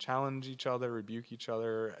we can challenge each other, rebuke each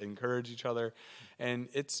other, encourage each other. And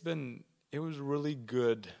it was really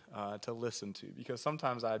good to listen to, because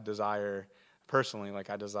sometimes I desire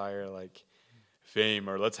fame,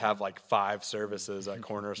 or let's have like 5 services at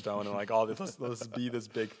Cornerstone, and like all this, let's be this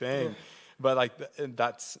big thing. But like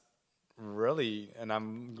that's really, and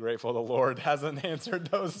I'm grateful the Lord hasn't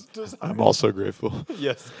answered those desires. I'm also grateful.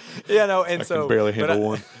 Yes. And I so can barely handle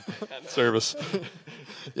one service.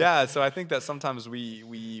 Yeah, so I think that sometimes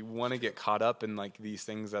we want to get caught up in like these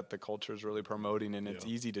things that the culture is really promoting, and it's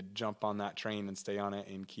easy to jump on that train and stay on it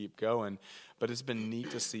and keep going. But it's been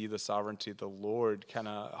neat to see the sovereignty of the Lord kind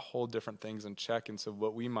of hold different things in check, and so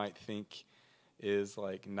what we might think is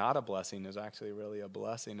like not a blessing is actually really a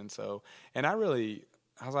blessing. And so, and I really,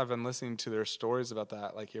 as I've been listening to their stories about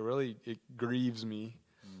that, like it grieves me.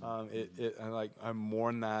 I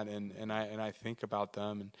mourn that, and I think about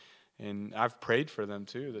them, and I've prayed for them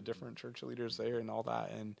too, the different church leaders there and all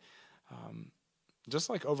that, and just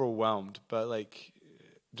like overwhelmed, but like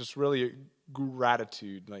just really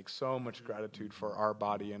gratitude, like so much gratitude for our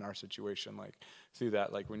body and our situation, like through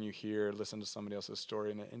that, like when you listen to somebody else's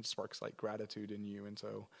story, and it sparks like gratitude in you. And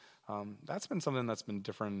so that's been something that's been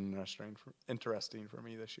different and interesting for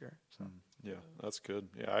me this year. So yeah, that's good.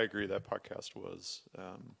 Yeah, I agree. That podcast was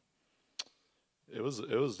it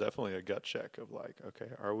was definitely a gut check of like,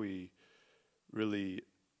 okay, are we really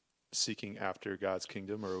seeking after God's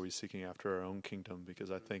kingdom, or are we seeking after our own kingdom?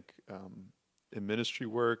 Because I think in ministry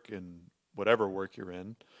work, in whatever work you're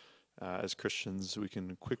in, as Christians, we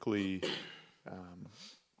can quickly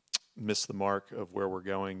miss the mark of where we're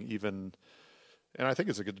going. Even, and I think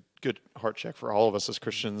it's a good heart check for all of us as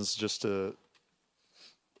Christians, just to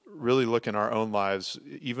really look in our own lives.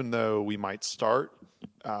 Even though we might start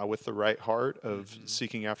with the right heart of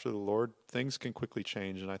seeking after the Lord, things can quickly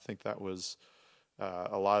change. And I think that was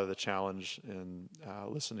a lot of the challenge in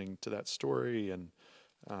listening to that story, and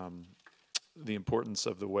the importance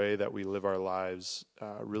of the way that we live our lives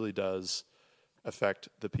really does affect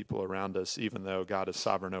the people around us. Even though God is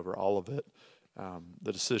sovereign over all of it,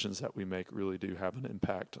 the decisions that we make really do have an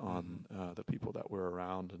impact on the people that we're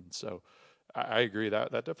around. And so I agree.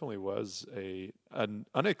 That definitely was an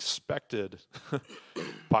unexpected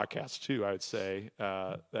podcast too. I would say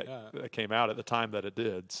that came out at the time that it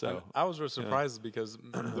did. So And I was really surprised because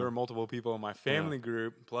there were multiple people in my family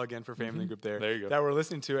group, plug in for family group there you go. that were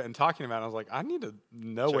listening to it and talking about it. I was like, I need to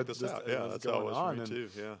know Check what this this out. is Yeah, that's how it going was on. for me too.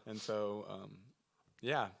 Yeah. And so,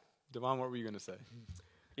 yeah, Devon, what were you going to say?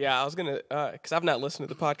 Yeah, I was gonna because I've not listened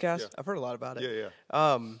to the podcast. Yeah. I've heard a lot about it. Yeah.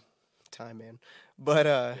 Time, man.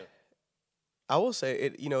 But I will say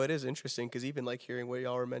it. You know, it is interesting because even like hearing what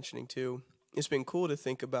y'all were mentioning too, it's been cool to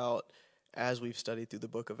think about as we've studied through the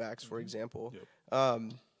Book of Acts, for example.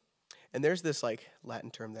 Yep. And there's this like Latin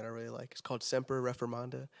term that I really like. It's called semper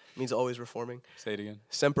reformanda. It means always reforming. Say it again.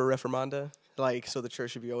 Semper reformanda. Like, so the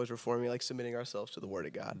church should be always reforming, like submitting ourselves to the Word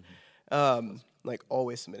of God. Like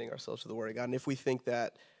always submitting ourselves to the Word of God. And if we think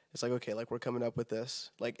that it's like, okay, like we're coming up with this,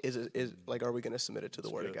 like is like, are we going to submit it to the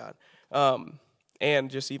Word of God?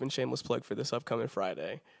 And just even shameless plug for this upcoming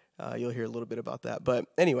Friday. You'll hear a little bit about that. But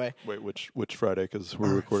anyway. Wait, which Friday? Because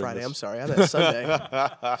we're recording Friday, this. I'm sorry. I meant Sunday.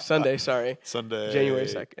 Sunday, sorry. Sunday. January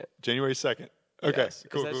 2nd. January 2nd. Okay, Yes.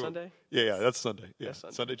 cool. Is that cool. Sunday? Yeah, that's Sunday. Yeah, That's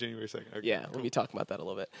Sunday. Sunday, January 2nd. Okay, Yeah, cool. we'll be talking about that a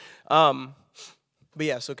little bit. But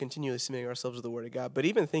yeah, so continually submitting ourselves to the Word of God. But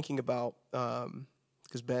even thinking about,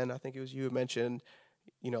 because Ben, I think it was you who mentioned,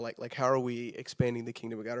 you know, like how are we expanding the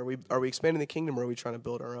kingdom of God? Are we expanding the kingdom, or are we trying to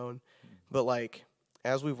build our own? But like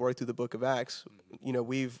as we've worked through the Book of Acts, you know,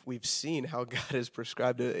 we've seen how God has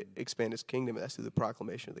prescribed to expand His kingdom, and that's through the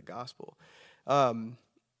proclamation of the gospel. And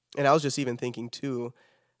I was just even thinking too,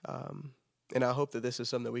 and I hope that this is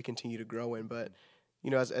something that we continue to grow in. But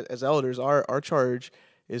you know, as elders, our charge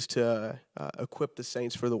is to equip the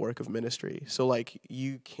saints for the work of ministry. So like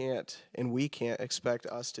you can't and we can't expect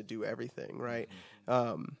us to do everything, right?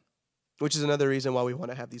 Which is another reason why we want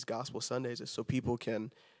to have these gospel Sundays, is so people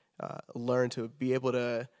can learn to be able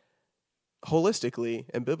to holistically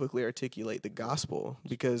and biblically articulate the gospel,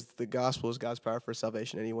 because the gospel is God's power for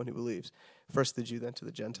salvation to anyone who believes, first to the Jew, then to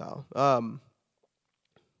the Gentile.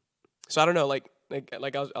 So I don't know, like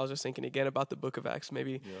I was just thinking again about the Book of Acts,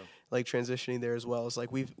 maybe like transitioning there as well. It's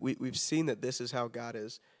like we've seen that this is how God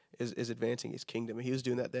is advancing His kingdom. He was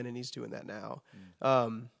doing that then, and He's doing that now.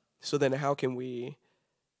 So then, how can we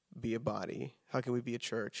be a body? How can we be a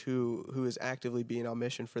church who is actively being on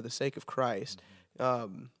mission for the sake of Christ,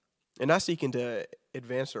 and not seeking to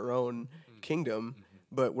advance our own kingdom,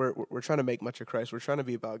 but we're trying to make much of Christ. We're trying to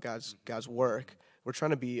be about God's work. We're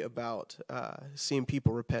trying to be about seeing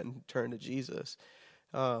people repent and turn to Jesus.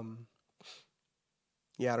 Yeah,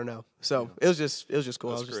 I don't know. So it was just cool. That's I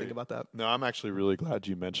was just great. thinking about that. No, I'm actually really glad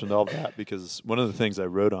you mentioned all that, because one of the things I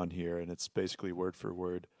wrote on here, and it's basically word for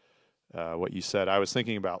word what you said. I was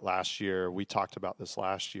thinking about last year. We talked about this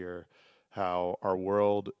last year, how our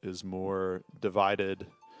world is more divided.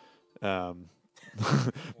 Ben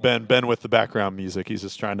with the background music. He's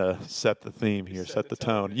just trying to set the theme here, set the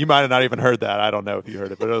tone. You might have not even heard that. I don't know if you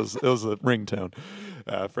heard it, but it was a ringtone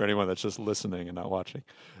for anyone that's just listening and not watching.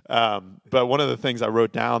 But one of the things I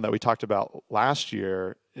wrote down that we talked about last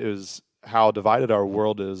year is how divided our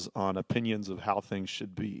world is on opinions of how things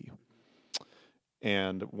should be.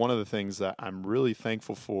 And one of the things that I'm really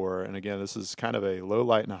thankful for, and again, this is kind of a low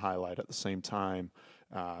light and a highlight at the same time.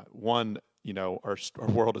 One, you know, our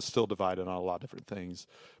world is still divided on a lot of different things.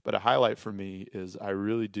 But a highlight for me is I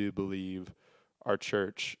really do believe our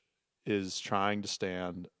church is trying to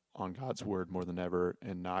stand on God's word more than ever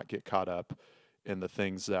and not get caught up in the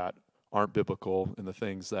things that aren't biblical and the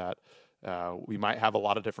things that we might have a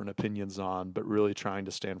lot of different opinions on, but really trying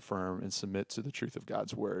to stand firm and submit to the truth of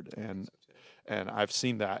God's word. And I've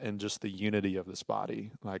seen that in just the unity of this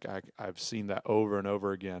body. Like I've seen that over and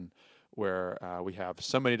over again, where we have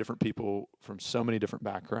so many different people from so many different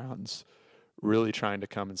backgrounds really trying to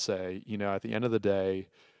come and say, you know, at the end of the day,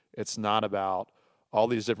 it's not about all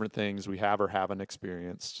these different things we have or haven't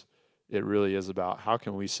experienced. It really is about how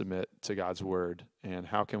can we submit to God's word, and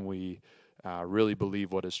how can we really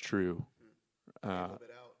believe what is true.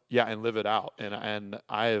 Yeah, and live it out. And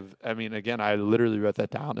I mean, again, I literally wrote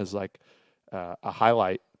that down as like a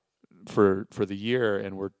highlight for the year,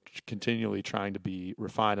 and we're continually trying to be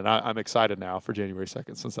refined. And I'm excited now for January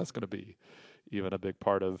 2nd, since that's going to be even a big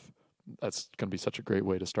part of. That's going to be such a great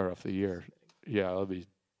way to start off the year. Yeah, it'll be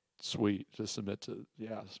sweet to submit to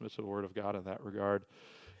the Word of God in that regard.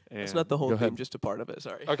 And It's not the whole theme, just a part of it.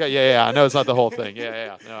 Sorry. Okay, yeah. I know it's not the whole thing.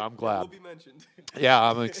 Yeah. No, I'm glad. It will be mentioned. Yeah,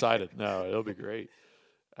 I'm excited. No, it'll be great.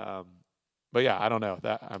 But yeah, I don't know.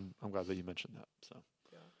 That I'm glad that you mentioned that. So.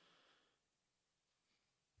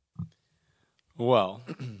 Well,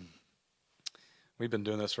 we've been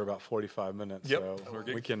doing this for about 45 minutes, Yep. so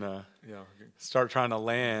we can Yeah. start trying to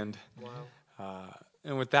land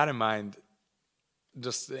And with that in mind,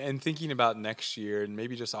 just and thinking about next year and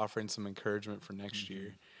maybe just offering some encouragement for next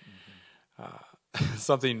year.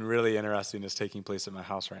 Something really interesting is taking place at my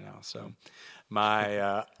house right now. So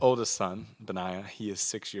my oldest son, Benaiah, he is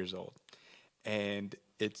 6 years old. And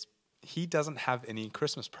he doesn't have any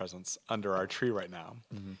Christmas presents under our tree right now.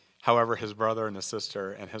 However, his brother and his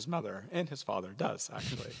sister and his mother and his father does,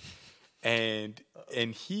 actually. and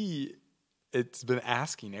it's been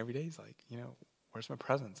asking every day. He's like, where's my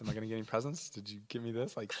presents? Am I going to get any presents? Did you give me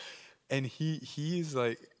this? Like, and he's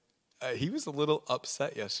like, he was a little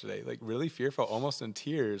upset yesterday, like really fearful, almost in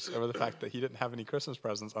tears over the fact that he didn't have any Christmas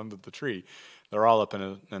presents under the tree. They're all up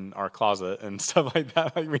in our closet and stuff like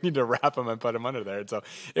that. Like we need to wrap them and put them under there. And so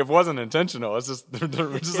it wasn't intentional. It's just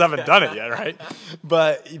we just haven't done it yet, right?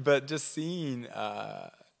 But just seeing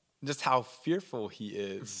just how fearful he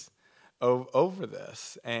is over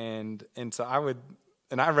this, and so I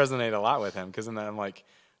resonate a lot with him because then I'm like,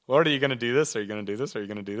 Lord, are you going to do this? Are you going to do this? Are you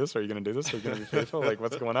going to do this? Are you going to do this? Are you going to be faithful? Like,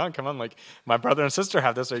 what's going on? Come on. Like, my brother and sister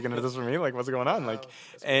have this. Are you going to do this for me? Like, what's going on? Like,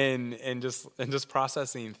 and just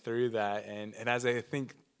processing through that. And as I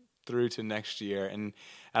think through to next year, and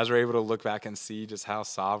as we're able to look back and see just how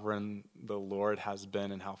sovereign the Lord has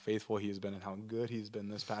been and how faithful he has been and how good he's been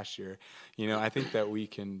this past year, I think that we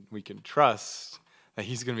can trust that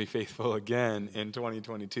he's going to be faithful again in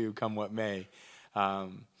 2022, come what may.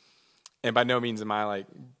 And by no means am I like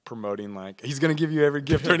promoting like he's going to give you every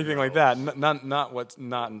gift or anything like that. Not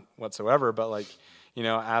whatsoever. But like,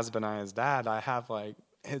 as Benaiah's dad, I have like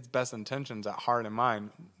his best intentions at heart and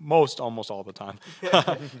mind almost all the time.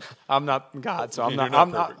 I'm not God, so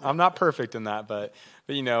I'm not perfect in that. But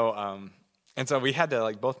and so we had to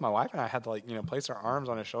like both my wife and I had to like place our arms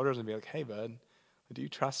on his shoulders and be like, hey bud, do you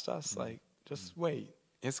trust us? Like just wait,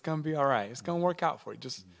 it's gonna be all right. It's gonna work out for you.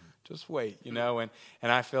 Just wait, and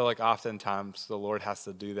I feel like oftentimes the Lord has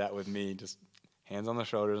to do that with me, just hands on the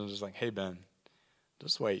shoulders and just like, hey, Ben,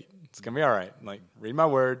 just wait. It's going to be all right. Like, read my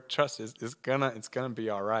word, trust it's gonna be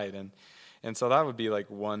all right. And so that would be like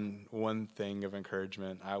one thing of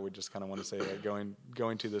encouragement I would just kind of want to say, like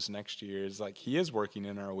going to this next year is like he is working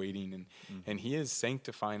in our waiting and he is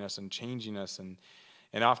sanctifying us and changing us.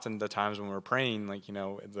 And often the times when we're praying, like,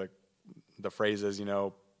 the phrase is,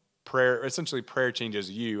 prayer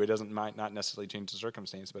changes you. It might not necessarily change the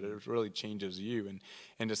circumstance, but it really changes you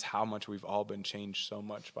and just how much we've all been changed so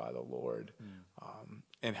much by the Lord,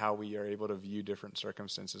 and how we are able to view different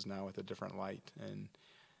circumstances now with a different light. And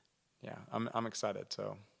yeah, I'm excited.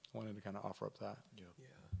 So I wanted to kind of offer up that.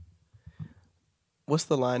 Yeah. What's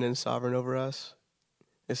the line in Sovereign over us?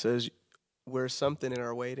 It says, we're something in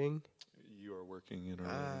our waiting. You are working in our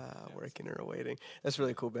waiting. Working in our waiting. That's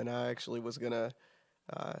really cool, Ben. I actually was going to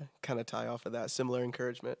kind of tie off of that similar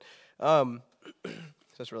encouragement. So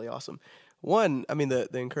that's really awesome. One, I mean, the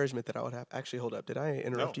encouragement that I would have, actually, hold up. Did I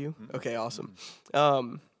interrupt you? Okay, awesome.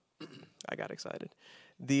 I got excited.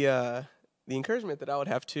 The encouragement that I would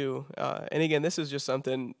have too, and again, this is just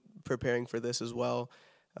something preparing for this as well.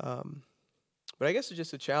 But I guess it's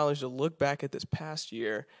just a challenge to look back at this past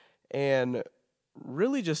year and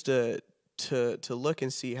really just to look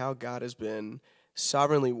and see how God has been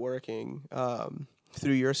sovereignly working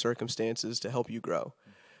through your circumstances to help you grow.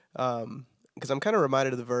 Because I'm kind of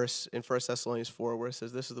reminded of the verse in 1 Thessalonians 4 where it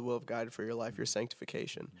says, this is the will of God for your life, your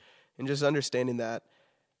sanctification. And just understanding that,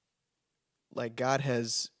 like, God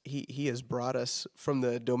has, he has brought us from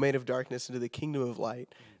the domain of darkness into the kingdom of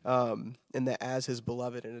light. And that as his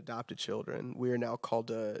beloved and adopted children, we are now called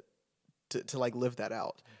to like live that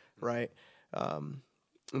out, right? And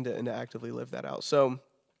to actively live that out. So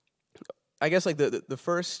I guess like the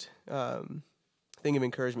first thing of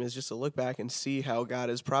encouragement is just to look back and see how God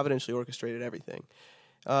has providentially orchestrated everything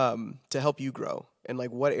to help you grow, and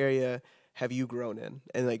like what area have you grown in,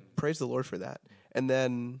 and like praise the Lord for that. And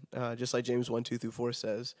then just like James 1:2-4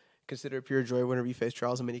 says, consider it pure joy whenever you face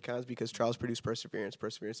trials of many kinds, because trials produce perseverance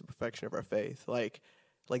the perfection of our faith. Like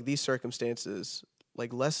these circumstances,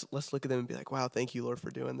 like let's look at them and be like, wow, thank you, Lord,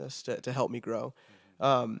 for doing this to help me grow.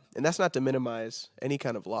 And that's not to minimize any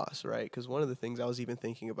kind of loss, right? Because one of the things I was even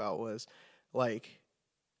thinking about was like,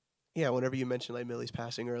 yeah, whenever you mentioned like Millie's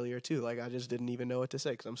passing earlier too, like I just didn't even know what to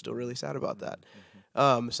say because I'm still really sad about that.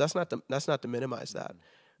 So that's not to minimize that.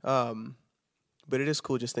 But it is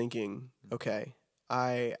cool just thinking, okay,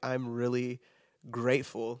 I'm really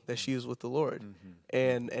grateful that she was with the Lord,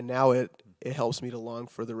 and now it helps me to long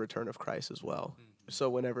for the return of Christ as well. So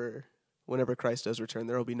whenever Christ does return,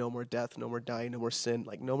 there will be no more death, no more dying, no more sin,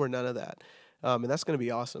 like no more none of that. And that's going to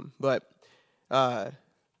be awesome. But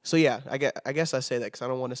So yeah, I guess I say that because I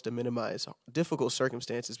don't want us to minimize difficult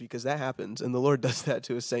circumstances, because that happens, and the Lord does that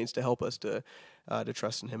to His saints to help us to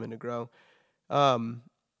trust in Him and to grow. Um,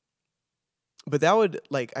 but that would,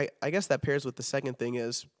 like, I guess that pairs with the second thing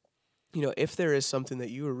is, if there is something that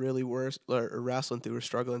you are really or wrestling through or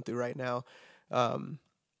struggling through right now,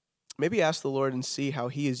 maybe ask the Lord and see how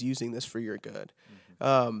He is using this for your good.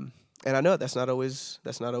 And I know that's not always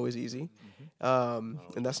easy, and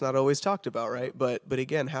that's not always talked about, right? But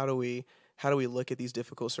again, how do we look at these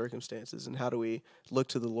difficult circumstances, and how do we look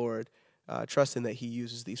to the Lord, trusting that He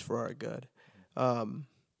uses these for our good?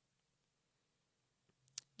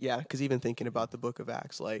 Yeah, because even thinking about the Book of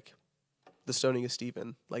Acts, like the stoning of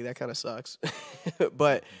Stephen, like that kind of sucks,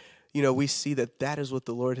 but we see that is what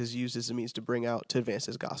the Lord has used as a means to bring out, to advance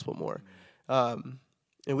His gospel more.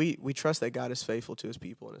 And we trust that God is faithful to His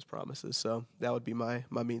people and His promises. So that would be my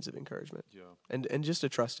means of encouragement. Yeah. And just to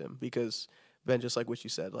trust Him, because, Ben, just like what you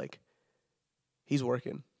said, like, He's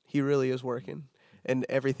working. He really is working. And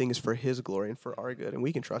everything is for His glory and for our good. And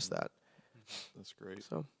we can trust that. That's great.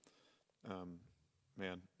 So,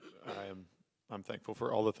 man, I'm thankful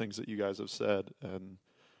for all the things that you guys have said, and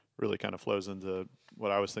really kind of flows into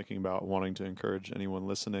what I was thinking about, wanting to encourage anyone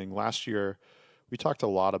listening. Last year, we talked a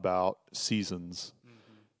lot about seasons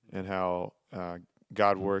and how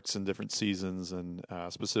God works in different seasons. And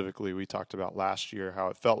specifically, we talked about last year how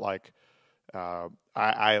it felt like,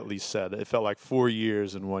 I at least said, it felt like 4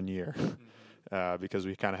 years in 1 year, because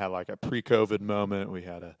we kind of had like a pre-COVID moment. We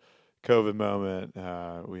had a COVID moment.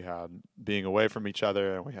 We had being away from each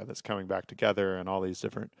other, and we had this coming back together, and all these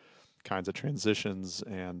different kinds of transitions.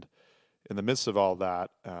 And in the midst of all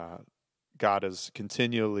that, God is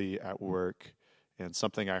continually at work. And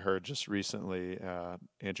something I heard just recently,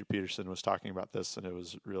 Andrew Peterson was talking about this, and it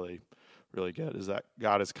was really, really good, is that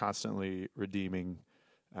God is constantly redeeming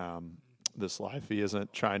this life. He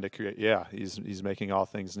isn't trying to create, he's making all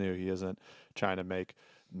things new. He isn't trying to make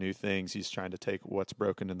new things. He's trying to take what's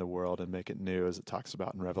broken in the world and make it new, as it talks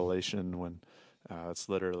about in Revelation, when it's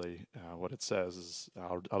literally what it says. Is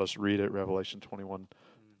I'll just read it, Revelation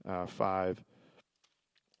 21:5.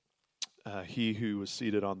 He who was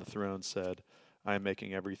seated on the throne said, I am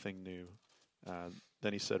making everything new.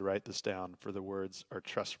 Then he said, write this down, for the words are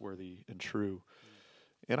trustworthy and true.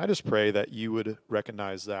 And I just pray that you would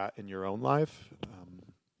recognize that in your own life,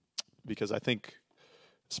 because I think,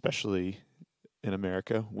 especially in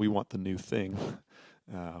America, we want the new thing.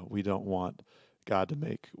 We don't want God to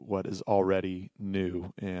make what is already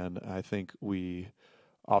new. And I think we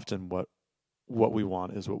often, what we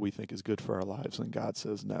want is what we think is good for our lives. And God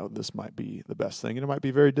says, no, this might be the best thing. And it might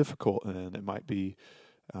be very difficult, and it might be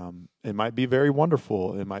very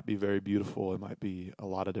wonderful. It might be very beautiful. It might be a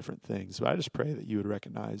lot of different things. But I just pray that you would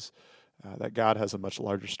recognize that God has a much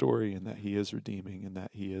larger story, and that He is redeeming, and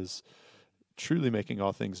that He is truly making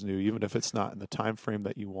all things new, even if it's not in the time frame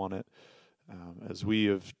that you want it. As we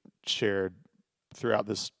have shared throughout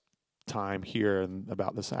this time here and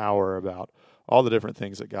about this hour, about all the different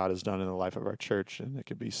things that God has done in the life of our church, and it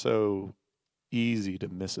can be so easy to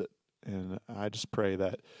miss it. And I just pray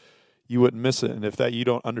that you wouldn't miss it. And if that you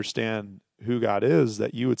don't understand who God is,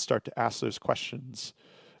 that you would start to ask those questions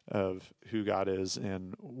of who God is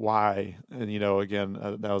and why. And, again,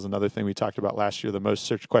 that was another thing we talked about last year. The most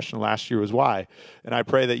searched question last year was why. And I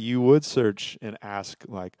pray that you would search and ask,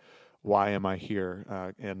 like, why am I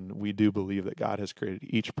here? And we do believe that God has created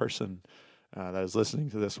each person that is listening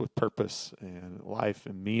to this with purpose and life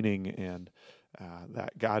and meaning, and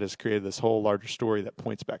that God has created this whole larger story that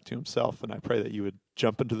points back to Himself. And I pray that you would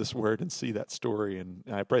jump into this word and see that story. And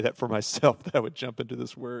I pray that for myself, that I would jump into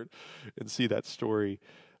this word and see that story.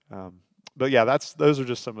 But yeah, those are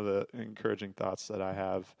just some of the encouraging thoughts that I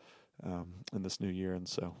have in this new year. And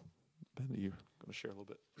so, Ben, you going to share a little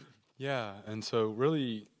bit? Yeah, and so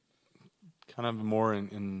really, kind of more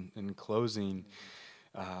in closing,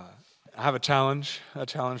 I have a challenge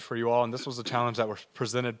for you all, and this was a challenge that was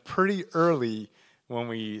presented pretty early when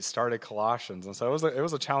we started Colossians, and so it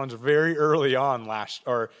was a challenge very early on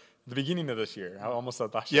the beginning of this year. I almost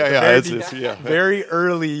said last year. Yeah, very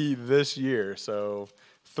early this year. So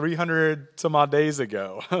 300 some odd days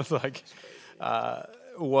ago, I was like,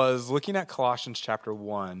 was looking at Colossians chapter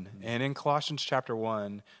 1, and in Colossians chapter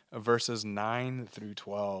 1, verses 9 through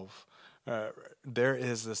 12, there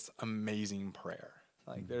is this amazing prayer.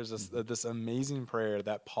 Like there's this amazing prayer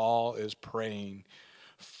that Paul is praying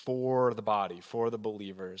for the body, for the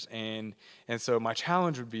believers. And so my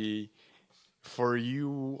challenge would be for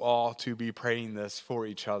you all to be praying this for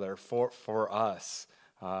each other, for us.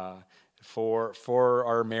 for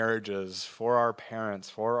our marriages, for our parents,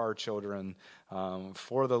 for our children,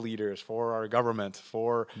 for the leaders, for our government,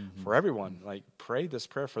 for everyone. Like, pray this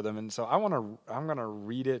prayer for them. And so I'm gonna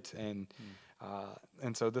read it, and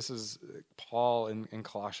so this is Paul in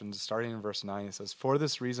Colossians, starting in verse 9. It says, "For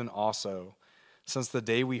this reason also, since the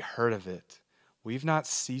day we heard of it, we've not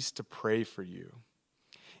ceased to pray for you,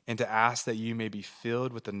 and to ask that you may be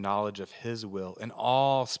filled with the knowledge of his will and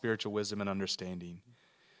all spiritual wisdom and understanding,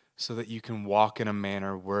 so that you can walk in a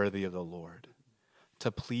manner worthy of the Lord,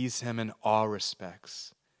 to please him in all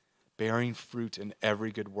respects, bearing fruit in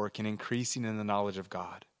every good work and increasing in the knowledge of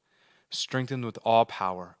God, strengthened with all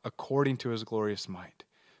power according to his glorious might,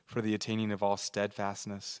 for the attaining of all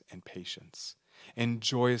steadfastness and patience, and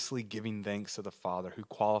joyously giving thanks to the Father who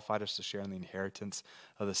qualified us to share in the inheritance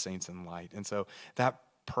of the saints in light." And so that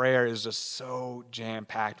prayer is just so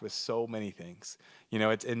jam-packed with so many things. You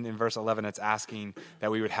know, it's in verse 11, it's asking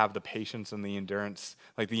that we would have the patience and the endurance,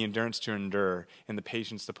 like the endurance to endure and the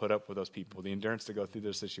patience to put up with those people, the endurance to go through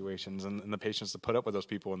those situations, and the patience to put up with those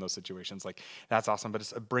people in those situations. Like, that's awesome. But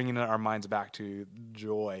it's bringing our minds back to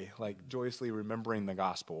joy, like joyously remembering the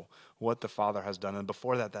gospel, what the Father has done. And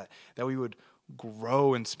before that we would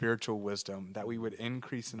grow in spiritual wisdom, that we would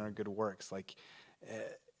increase in our good works. Like,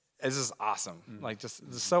 this is awesome. Like, just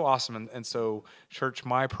this is so awesome. And so, church,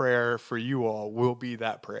 my prayer for you all will be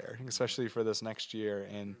that prayer, especially for this next year.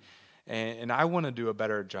 And I want to do a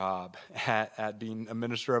better job at being a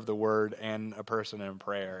minister of the word and a person in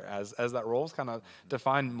prayer, as that role is kind of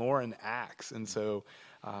defined more in Acts. And so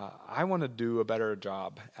I want to do a better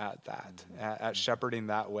job at that, at shepherding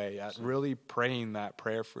that way, at really praying that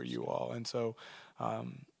prayer for you all. And so,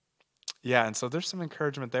 and so there's some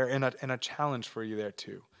encouragement there, and a challenge for you there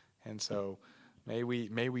too. And so may we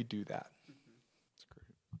do that. That's great.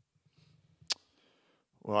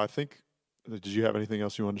 Well, I think, did you have anything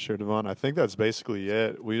else you wanted to share, Devon? I think that's basically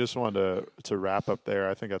it. We just wanted to wrap up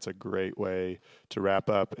there. I think that's a great way to wrap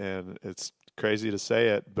up, and it's crazy to say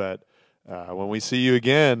it, but when we see you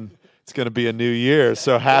again, it's going to be a new year.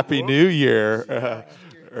 So happy New Year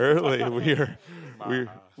early.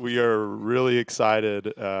 We are really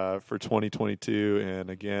excited for 2022,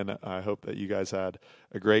 and again, I hope that you guys had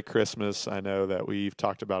a great Christmas. I know that we've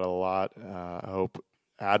talked about it a lot. I hope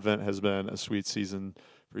Advent has been a sweet season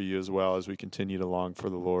for you as well, as we continue to long for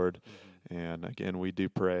the Lord. And again, we do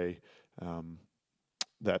pray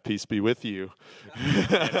that peace be with you.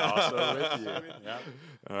 And also with you. Yeah.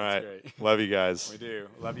 All right. Love you guys. We do.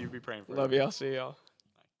 Love you. Be praying for Love you. y'all. See y'all.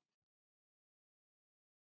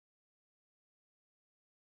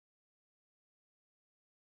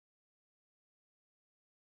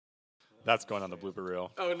 That's going on the blooper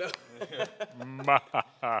reel. Oh, no.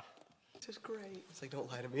 This is great. It's like, don't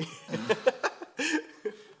lie to me.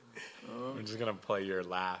 I'm just going to play your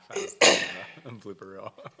laugh as the blooper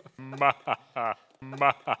reel.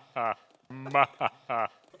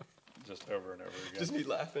 Just over and over again. Just me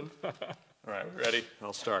laughing. All right, we ready?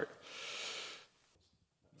 I'll start.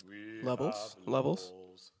 Levels.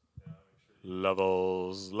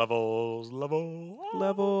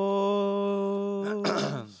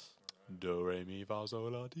 Do, re, mi, fa,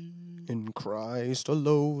 sol, la, ti. In Christ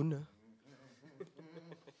alone.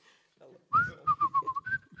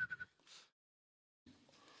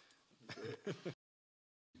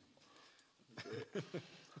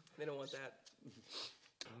 They don't want that.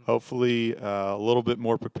 Hopefully a little bit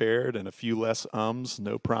more prepared and a few less ums.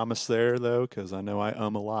 No promise there, though, because I know I a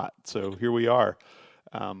lot. So here we are.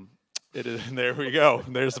 There we go.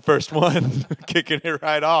 There's the first one, kicking it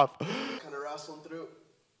right off.